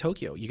take a look at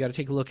Tokyo. You got to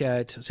take a look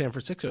at San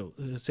Francisco.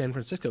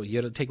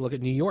 You got to take a look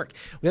at New York.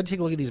 We got to take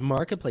a look at these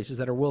marketplaces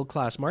that are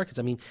world-class markets.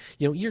 I mean,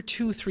 you're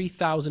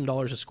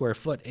 $2,000-$3,000 a square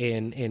foot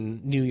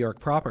in New York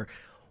proper.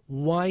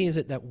 Why is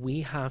it that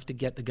we have to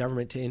get the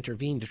government to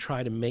intervene to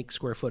try to make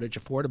square footage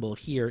affordable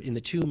here in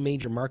the two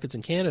major markets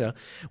in Canada,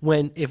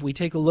 when if we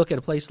take a look at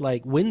a place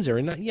like Windsor,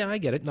 and yeah, I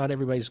get it, not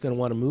everybody's going to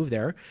want to move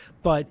there,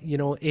 but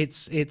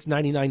it's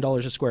 $99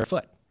 a square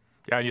foot.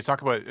 Yeah, and you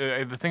talk about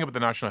the thing about the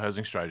national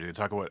housing strategy. They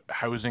talk about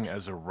housing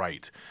as a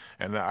right,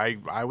 and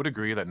I would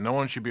agree that no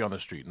one should be on the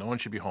street, no one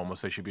should be homeless.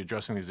 They should be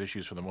addressing these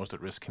issues for the most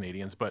at-risk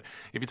Canadians. But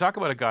if you talk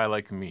about a guy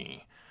like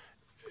me,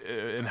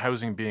 in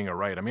housing being a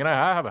right. I mean,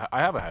 I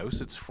have a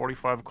house. It's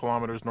 45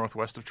 kilometers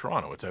northwest of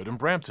Toronto. It's out in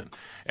Brampton,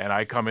 and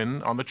I come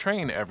in on the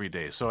train every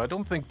day. So I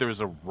don't think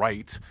there's a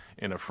right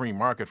in a free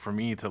market for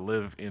me to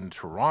live in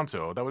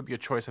Toronto. That would be a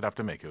choice I'd have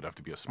to make. It would have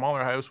to be a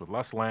smaller house with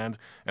less land,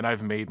 and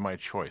I've made my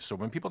choice. So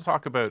when people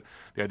talk about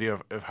the idea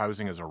of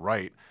housing as a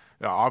right,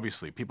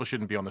 obviously, people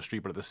shouldn't be on the street.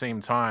 But at the same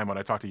time, when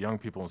I talk to young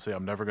people and say,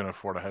 I'm never going to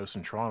afford a house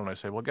in Toronto, and I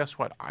say, well, guess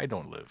what? I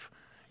don't live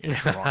in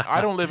Toronto.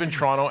 I don't live in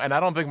Toronto, and I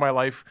don't think my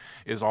life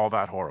is all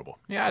that horrible.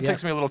 Yeah, it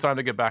takes me a little time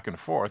to get back and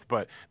forth,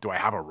 but do I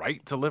have a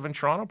right to live in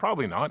Toronto?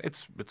 Probably not.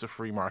 It's a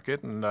free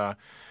market, and I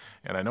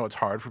know it's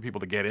hard for people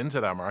to get into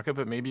that market,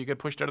 but maybe you get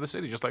pushed out of the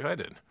city just like I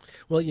did.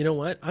 Well, you know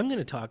what? I'm going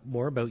to talk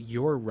more about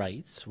your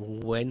rights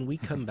when we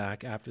come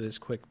back after this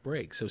quick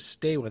break. So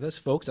stay with us,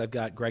 folks. I've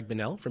got Greg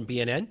Binnell from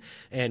BNN,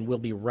 and we'll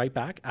be right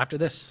back after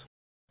this.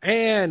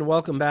 And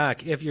welcome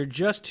back. If you're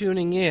just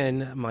tuning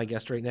in, my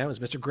guest right now is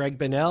Mr. Greg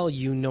Bennell.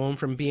 You know him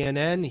from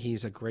BNN.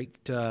 He's a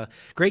great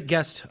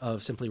guest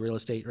of Simply Real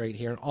Estate right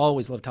here.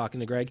 Always love talking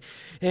to Greg.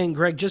 And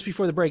Greg, just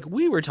before the break,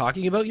 we were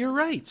talking about your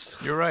rights.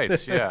 Your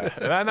rights, yeah.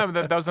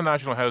 that was the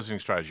National Housing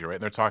Strategy, right?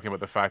 And they're talking about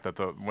the fact that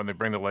when they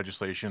bring the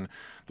legislation,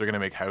 they're going to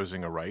make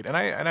housing a right. And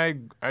I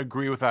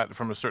agree with that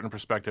from a certain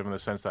perspective, in the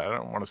sense that I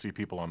don't want to see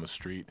people on the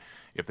street.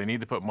 If they need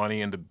to put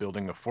money into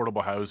building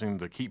affordable housing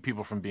to keep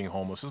people from being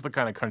homeless, this is the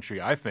kind of country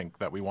I think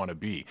that we want to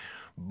be.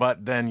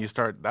 But then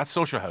that's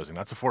social housing,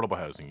 that's affordable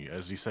housing.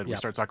 As you said, we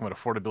start talking about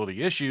affordability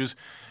issues,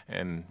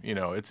 and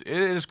it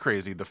is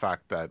crazy, the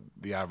fact that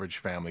the average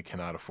family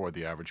cannot afford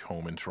the average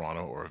home in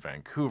Toronto or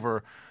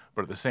Vancouver.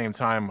 But at the same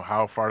time,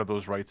 how far do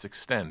those rights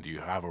extend? Do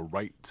you have a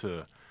right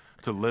to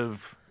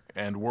live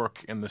and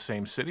work in the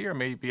same city, or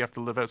maybe you have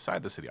to live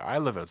outside the city? I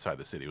live outside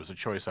the city. It was a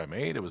choice I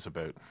made. It was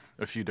about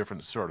a few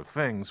different sort of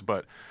things,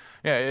 but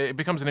yeah, it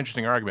becomes an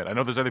interesting argument. I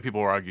know there's other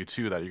people who argue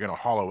too that you're going to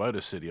hollow out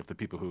a city if the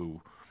people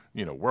who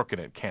work in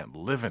it can't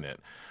live in it.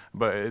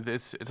 But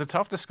it's a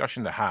tough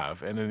discussion to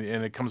have, and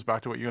it comes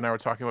back to what you and I were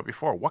talking about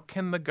before. What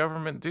can the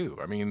government do?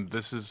 I mean,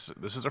 this is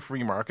a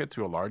free market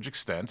to a large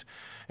extent,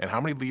 and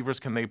how many levers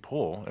can they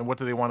pull, and what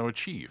do they want to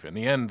achieve? In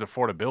the end,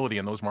 affordability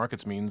in those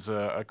markets means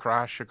a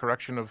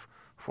correction of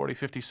 40,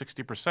 50,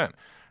 60%.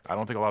 I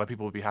don't think a lot of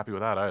people would be happy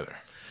with that either.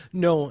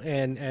 No,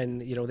 and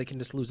they can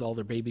just lose all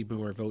their baby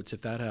boomer votes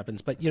if that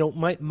happens. But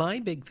my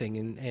big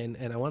thing,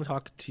 and I want to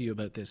talk to you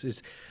about this,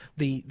 is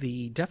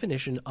the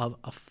definition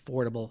of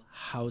affordable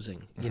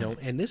housing.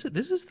 And this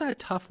is that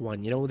tough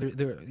one.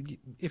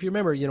 If you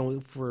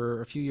remember,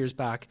 for a few years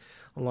back,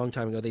 a long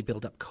time ago, they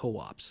built up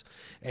co-ops,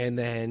 and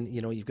then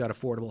you've got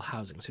affordable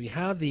housing. So you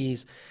have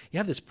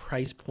this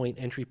price point,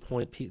 entry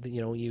point.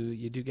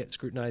 You do get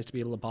scrutinized to be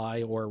able to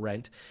buy or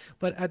rent,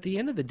 but at the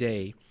end of the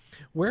day,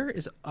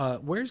 where's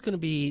going to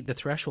be the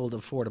threshold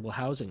of affordable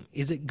housing?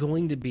 Is it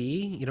going to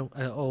be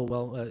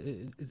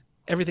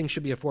everything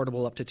should be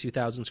affordable up to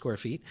 2,000 square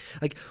feet?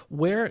 Like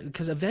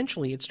because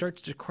eventually it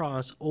starts to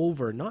cross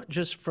over, not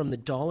just from the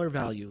dollar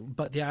value,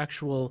 but the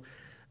actual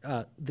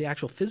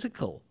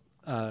physical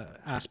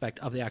aspect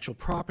of the actual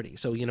property.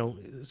 So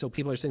so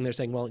people are sitting there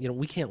saying, well,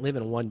 we can't live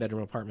in a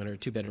 1-bedroom apartment or a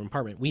 2-bedroom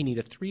apartment. We need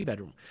a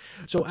 3-bedroom.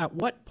 So at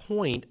what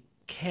point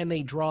can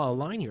they draw a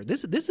line here?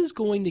 This is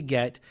going to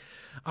get,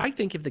 I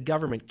think, if the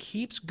government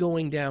keeps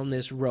going down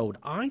this road,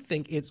 I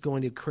think it's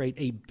going to create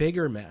a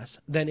bigger mess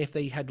than if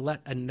they had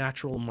let a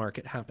natural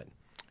market happen.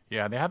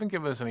 Yeah, they haven't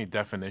given us any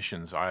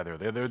definitions either.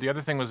 The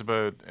other thing was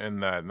about, in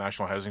the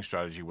National Housing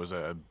Strategy, was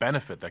a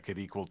benefit that could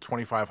equal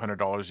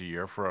 $2,500 a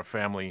year for a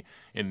family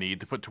in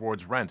need to put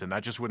towards rent. And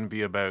that just wouldn't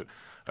be about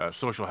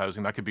social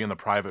housing. That could be in the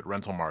private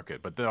rental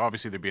market. But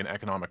obviously there'd be an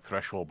economic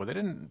threshold. But they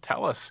didn't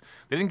tell us.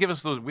 They didn't give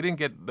us those. We didn't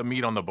get the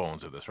meat on the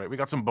bones of this, right? We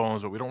got some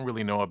bones, but we don't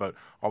really know about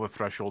all the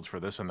thresholds for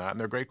this and that. And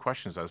they're great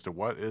questions as to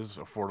what is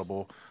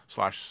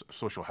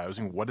affordable/social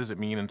housing. What does it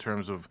mean in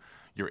terms of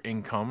your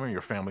income or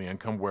your family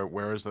income?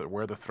 Where are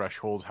the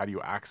thresholds? How do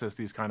you access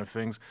these kind of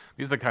things?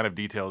 These are the kind of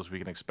details we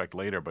can expect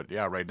later. But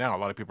yeah, right now a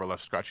lot of people are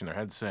left scratching their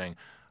heads saying,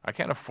 I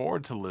can't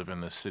afford to live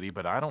in this city,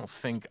 but I don't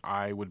think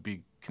I would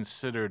be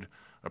considered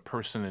a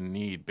person in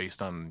need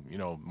based on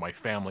my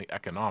family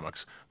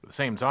economics. But at the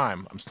same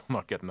time, I'm still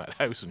not getting that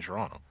house in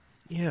Toronto.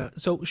 Yeah.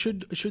 So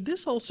should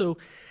this also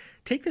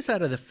take this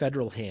out of the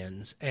federal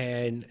hands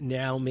and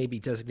now maybe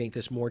designate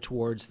this more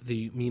towards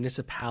the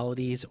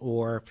municipalities,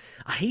 or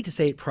I hate to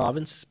say it,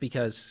 province,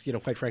 because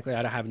quite frankly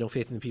I have no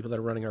faith in the people that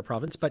are running our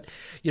province, but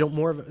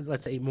more of,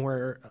 let's say,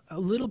 more a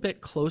little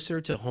bit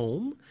closer to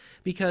home,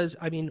 because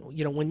I mean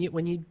when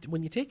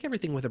you take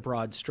everything with a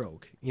broad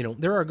stroke,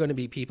 there are going to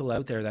be people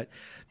out there that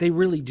they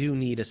really do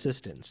need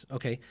assistance,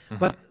 okay,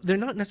 but they're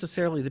not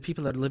necessarily the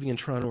people that are living in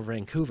Toronto or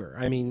Vancouver.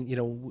 I mean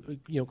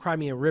cry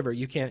me a river,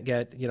 you can't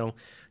get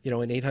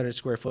an 800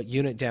 square foot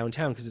unit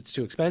downtown because it's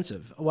too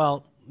expensive.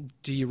 Well,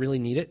 do you really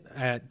need it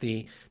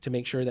to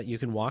make sure that you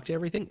can walk to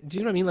everything? Do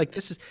you know what I mean? Like,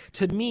 this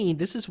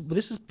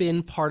has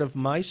been part of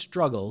my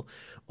struggle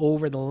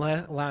over the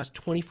last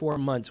 24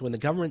 months when the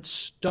government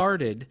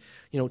started,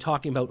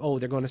 talking about,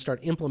 they're going to start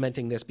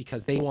implementing this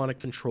because they want to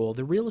control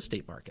the real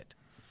estate market.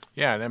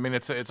 Yeah, I mean,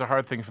 it's a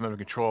hard thing for them to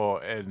control,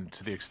 and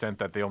to the extent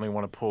that they only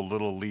want to pull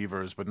little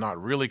levers but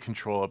not really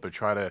control it, but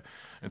try to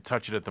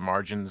touch it at the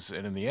margins.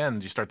 And in the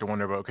end, you start to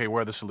wonder about, okay,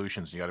 where are the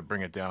solutions? You got to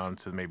bring it down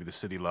to maybe the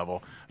city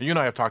level. And you and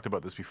I have talked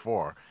about this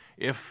before.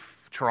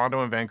 If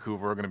Toronto and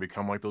Vancouver are going to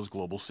become like those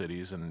global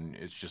cities, and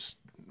it's just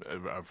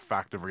a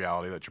fact of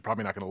reality that you're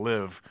probably not going to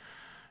live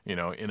in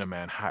a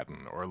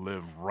Manhattan or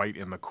live right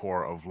in the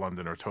core of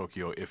London or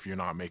Tokyo if you're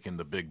not making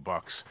the big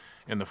bucks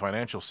in the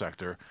financial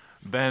sector,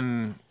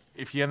 then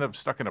if you end up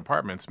stuck in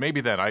apartments,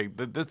 maybe then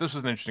this is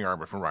an interesting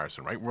argument from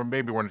Ryerson, right? Where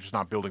maybe we're just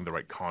not building the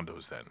right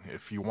condos then.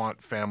 If you want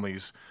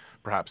families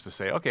perhaps to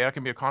say, okay, I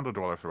can be a condo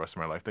dweller for the rest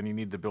of my life, then you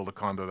need to build a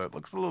condo that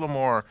looks a little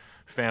more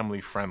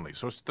family friendly.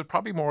 So they're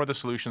probably more of the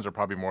solutions are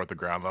probably more at the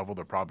ground level.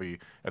 They're probably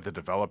at the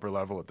developer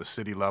level, at the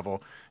city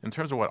level. In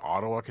terms of what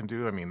Ottawa can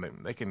do, I mean,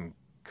 they can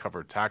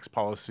cover tax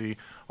policy,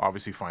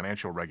 obviously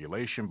financial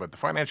regulation, but the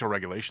financial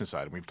regulation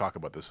side, and we've talked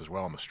about this as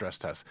well in the stress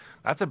test,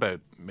 that's about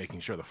making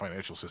sure the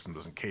financial system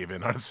doesn't cave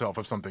in on itself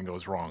if something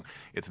goes wrong.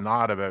 It's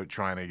not about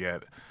trying to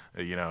get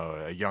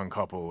a young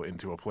couple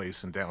into a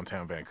place in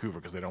downtown Vancouver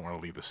because they don't want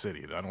to leave the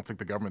city. I don't think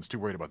the government's too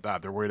worried about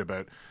that. They're worried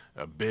about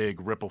a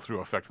big ripple-through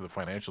effect of the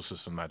financial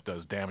system that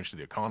does damage to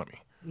the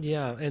economy.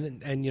 Yeah,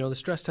 and the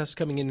stress test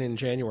coming in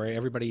January,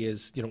 everybody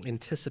is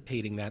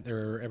anticipating that.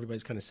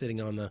 Everybody's kind of sitting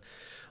on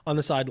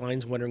the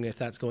sidelines, wondering if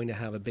that's going to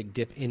have a big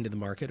dip into the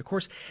market. Of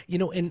course,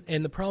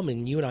 and the problem,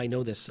 and you and I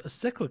know this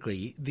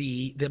cyclically,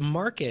 the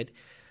market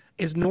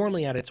is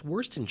normally at its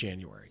worst in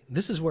January.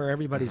 This is where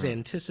everybody's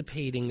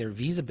anticipating their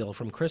visa bill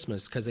from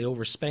Christmas because they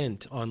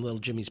overspent on little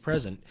Jimmy's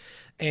present.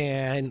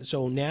 And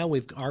so now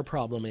our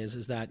problem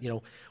is that,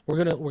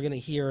 we're gonna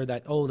hear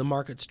that, oh, the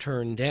market's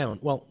turned down.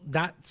 Well,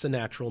 that's a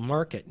natural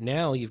market.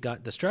 Now you've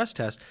got the stress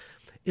test.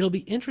 It'll be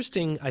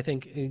interesting, I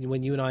think,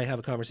 when you and I have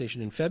a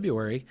conversation in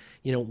February,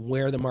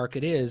 where the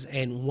market is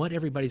and what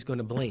everybody's going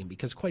to blame.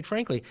 Because quite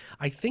frankly,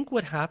 I think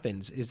what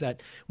happens is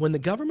that when the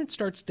government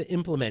starts to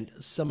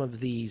implement some of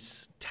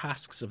these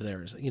tasks of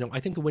theirs, I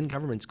think the Wynne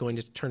government's going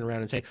to turn around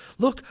and say,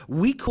 look,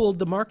 we cooled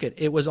the market.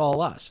 It was all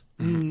us.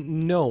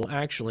 No,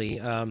 actually,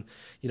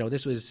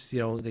 this was,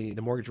 the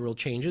mortgage rule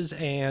changes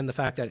and the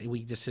fact that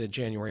we just hit a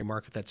January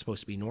market that's supposed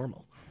to be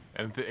normal.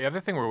 And the other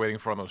thing we're waiting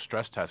for on those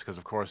stress tests, because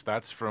of course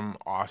that's from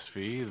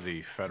OSFI,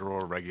 the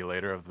federal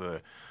regulator of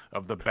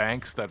the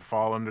banks that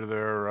fall under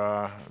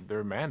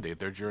their mandate,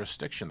 their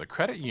jurisdiction. The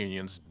credit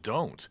unions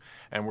don't,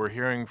 and we're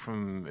hearing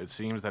from, it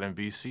seems that in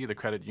BC the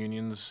credit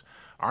unions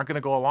aren't going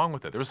to go along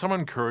with it. There was some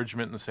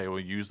encouragement and say, well,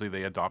 usually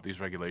they adopt these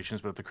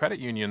regulations, but if the credit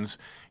unions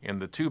in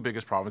the two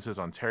biggest provinces,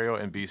 Ontario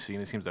and BC,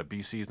 and it seems that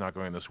BC is not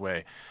going this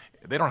way,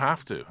 they don't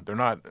have to. They're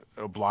not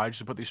obliged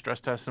to put these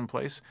stress tests in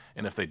place,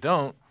 and if they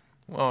don't,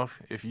 well,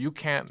 if you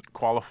can't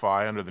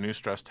qualify under the new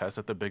stress test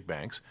at the big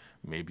banks,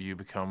 maybe you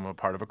become a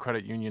part of a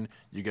credit union,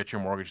 you get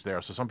your mortgage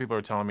there. So some people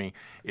are telling me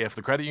if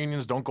the credit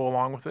unions don't go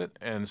along with it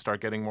and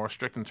start getting more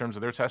strict in terms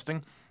of their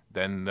testing,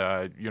 then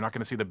you're not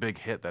going to see the big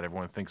hit that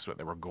everyone thinks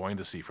that we're going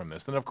to see from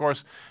this. Then, of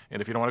course,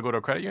 and if you don't want to go to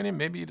a credit union,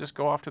 maybe you just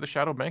go off to the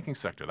shadow banking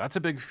sector. That's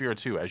a big fear,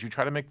 too. As you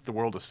try to make the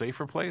world a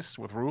safer place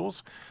with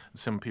rules,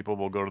 some people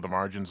will go to the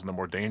margins and the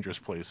more dangerous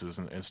places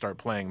and start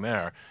playing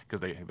there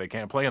because they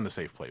can't play in the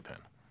safe playpen.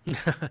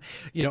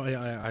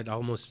 I'd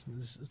almost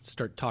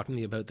start talking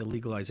to you about the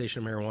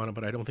legalization of marijuana,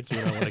 but I don't think you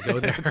and I want to go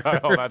there. Tie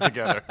all that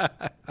together.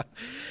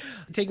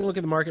 Taking a look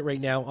at the market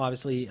right now,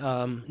 obviously,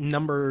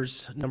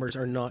 numbers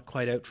are not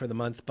quite out for the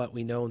month, but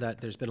we know that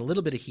there's been a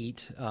little bit of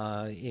heat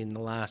in the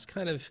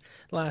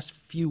last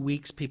few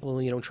weeks.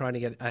 People, trying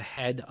to get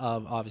ahead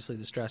of obviously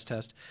the stress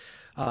test.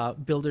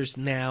 Builders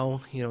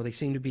now, they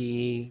seem to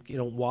be,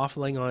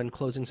 waffling on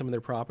closing some of their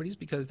properties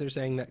because they're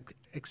saying that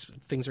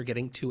things are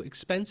getting too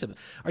expensive.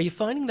 Are you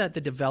finding that the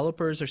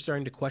developers are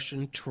starting to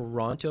question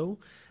Toronto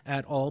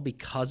at all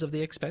because of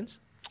the expense?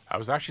 I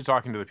was actually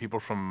talking to the people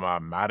from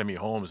Mattamy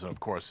Homes, and of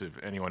course,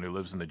 if anyone who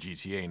lives in the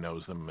GTA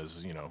knows them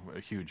as a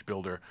huge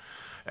builder,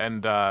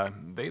 and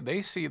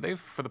they've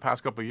for the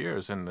past couple of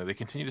years, and they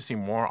continue to see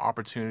more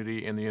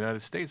opportunity in the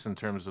United States in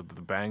terms of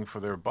the bang for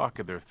their buck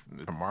at their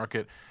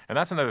market, and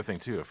that's another thing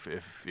too.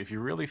 If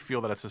you really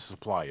feel that it's a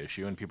supply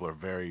issue, and people are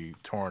very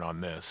torn on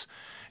this,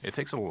 it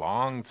takes a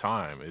long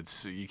time.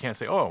 You can't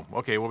say, oh,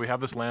 okay, well we have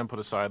this land put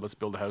aside, let's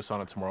build a house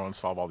on it tomorrow and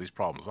solve all these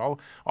problems.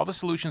 All the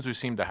solutions we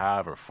seem to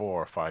have are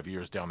 4 or 5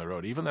 years down the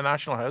road. Even the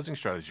National Housing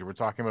Strategy, we're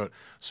talking about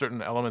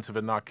certain elements of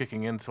it not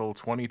kicking in until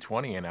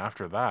 2020, and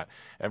after that,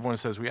 everyone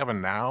says we have a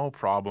now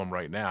problem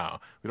right now.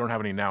 We don't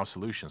have any now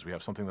solutions. We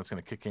have something that's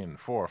going to kick in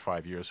 4 or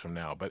 5 years from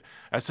now. But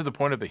as to the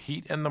point of the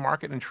heat in the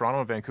market in Toronto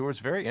and Vancouver, it's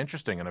very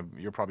interesting, and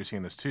you're probably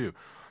seeing this too,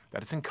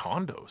 that it's in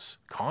condos.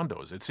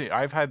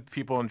 I've had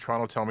people in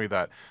Toronto tell me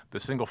that the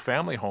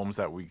single-family homes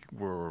that we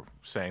were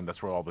saying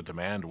that's where all the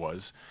demand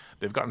was,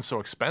 they've gotten so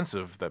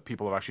expensive that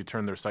people have actually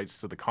turned their sights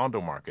to the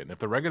condo market. And if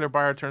the regular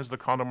buyer turns to the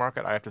condo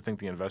market, I have to think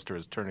the investor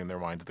is turning their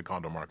mind to the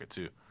condo market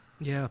too.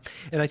 Yeah,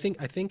 and I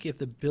think if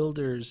the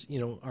builders,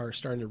 are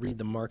starting to read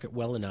the market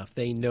well enough,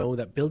 they know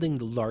that building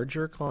the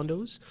larger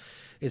condos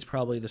is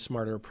probably the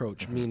smarter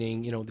approach. Mm-hmm.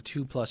 Meaning, the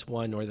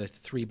 2+1 or the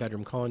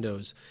 3-bedroom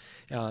condos.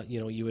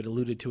 You had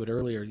alluded to it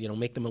earlier.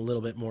 Make them a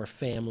little bit more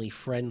family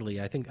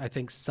friendly. I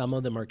think some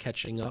of them are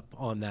catching up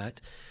on that.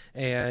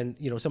 And,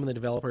 some of the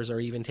developers are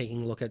even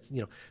taking a look at,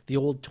 the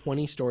old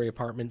 20-story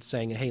apartments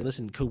saying, hey,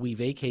 listen, could we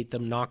vacate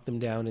them, knock them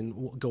down,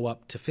 and go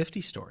up to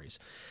 50 stories?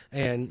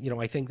 And,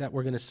 I think that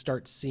we're going to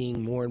start seeing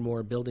more and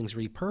more buildings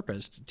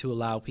repurposed to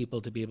allow people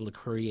to be able to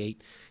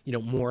create,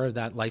 more of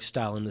that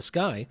lifestyle in the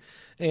sky.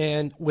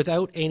 And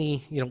without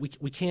any,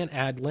 we can't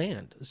add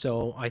land.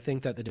 So I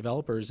think that the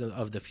developers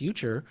of the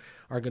future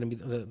are going to be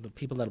the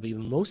people that will be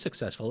most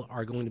successful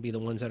are going to be the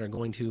ones that are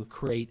going to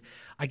create,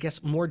 I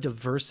guess, more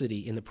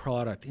diversity in the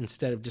product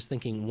instead of just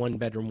thinking one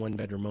bedroom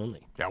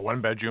only. Yeah,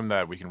 1 bedroom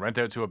that we can rent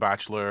out to a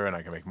bachelor and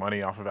I can make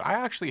money off of it. I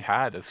actually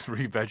had a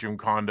 3-bedroom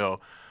condo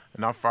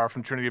not far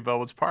from Trinity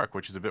Bellwoods Park,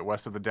 which is a bit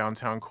west of the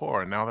downtown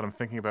core. And now that I'm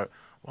thinking about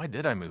why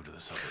did I move to the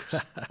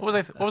suburbs?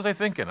 What was I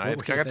thinking? I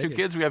got 2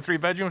 kids. We had 3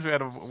 bedrooms. We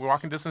had a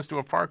walking distance to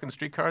a park and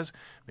streetcars.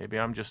 Maybe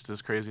I'm just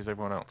as crazy as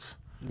everyone else.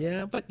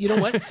 Yeah, but you know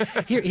what?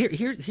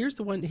 Here's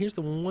the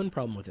one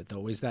problem with it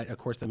though, is that of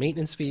course the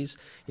maintenance fees.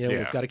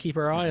 We've got to keep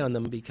our eye on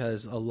them,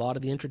 because a lot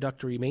of the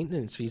introductory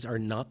maintenance fees are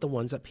not the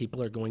ones that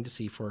people are going to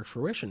see for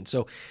fruition.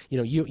 So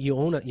you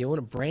own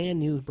a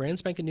brand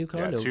spanking new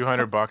condo. Yeah,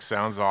 $200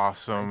 sounds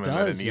awesome, It and then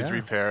it does, needs yeah.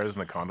 repairs,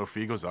 and the condo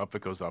fee goes up.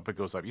 It goes up. It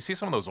goes up. You see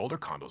some of those older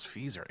condos,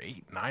 fees are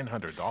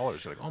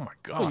 $800-900. You're like, oh my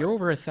god. Well, you're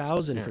over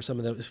 $1,000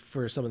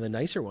 for some of the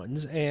nicer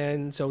ones,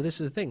 and so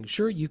this is the thing.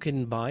 Sure, you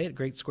can buy it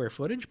great square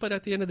footage, but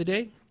at the end of the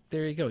day,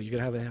 there you go. You're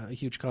going to have a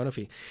huge condo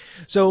fee.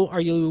 So are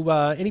you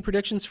any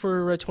predictions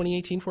for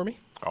 2018 for me?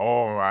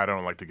 Oh, I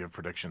don't like to give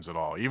predictions at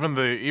all. Even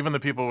the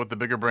people with the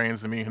bigger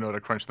brains than me who know how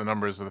to crunch the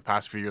numbers of the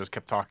past few years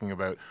kept talking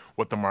about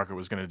what the market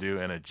was going to do,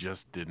 and it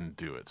just didn't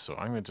do it. So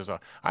I'm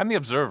the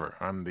observer.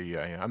 I'm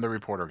the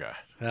reporter guy.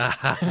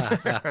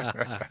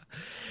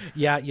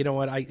 Yeah, you know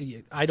what?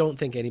 I don't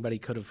think anybody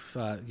could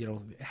have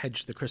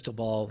hedged the crystal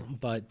ball.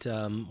 But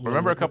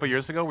remember a couple of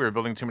years ago, we were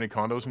building too many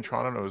condos in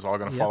Toronto, and it was all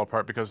going to fall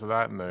apart because of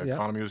that, and the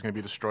economy was going to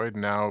be destroyed.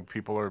 And now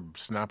people are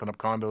snapping up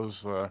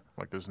condos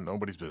like there's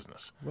nobody's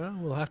business. Well,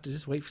 we'll have to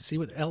just wait to see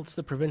what else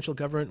the provincial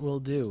government will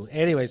do.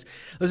 Anyways,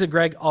 listen,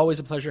 Greg, always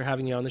a pleasure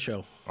having you on the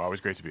show.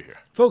 Always great to be here.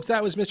 Folks,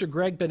 that was Mr.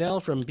 Greg Bonnell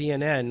from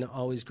BNN.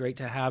 Always great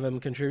to have him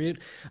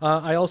contribute.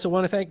 I also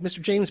want to thank Mr.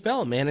 James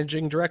Bell,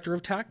 Managing Director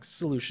of Tax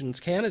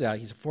Solutions Canada.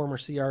 He's a former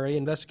CRA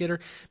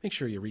investigator. Make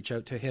sure you reach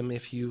out to him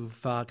if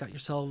you've got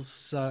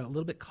yourselves a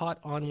little bit caught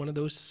on one of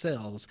those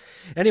sales.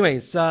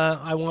 Anyways,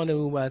 I want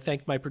to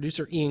thank my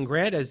producer, Ian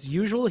Grant. As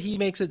usual, he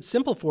makes it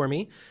simple for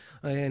me.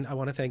 And I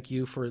want to thank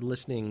you for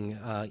listening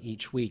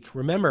each week.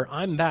 Remember,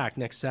 I'm back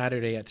next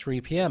Saturday at 3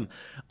 p.m.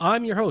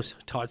 I'm your host,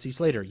 Todd C.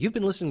 Slater. You've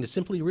been listening to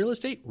Simply Real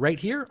Estate right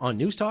here on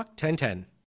News Talk 1010.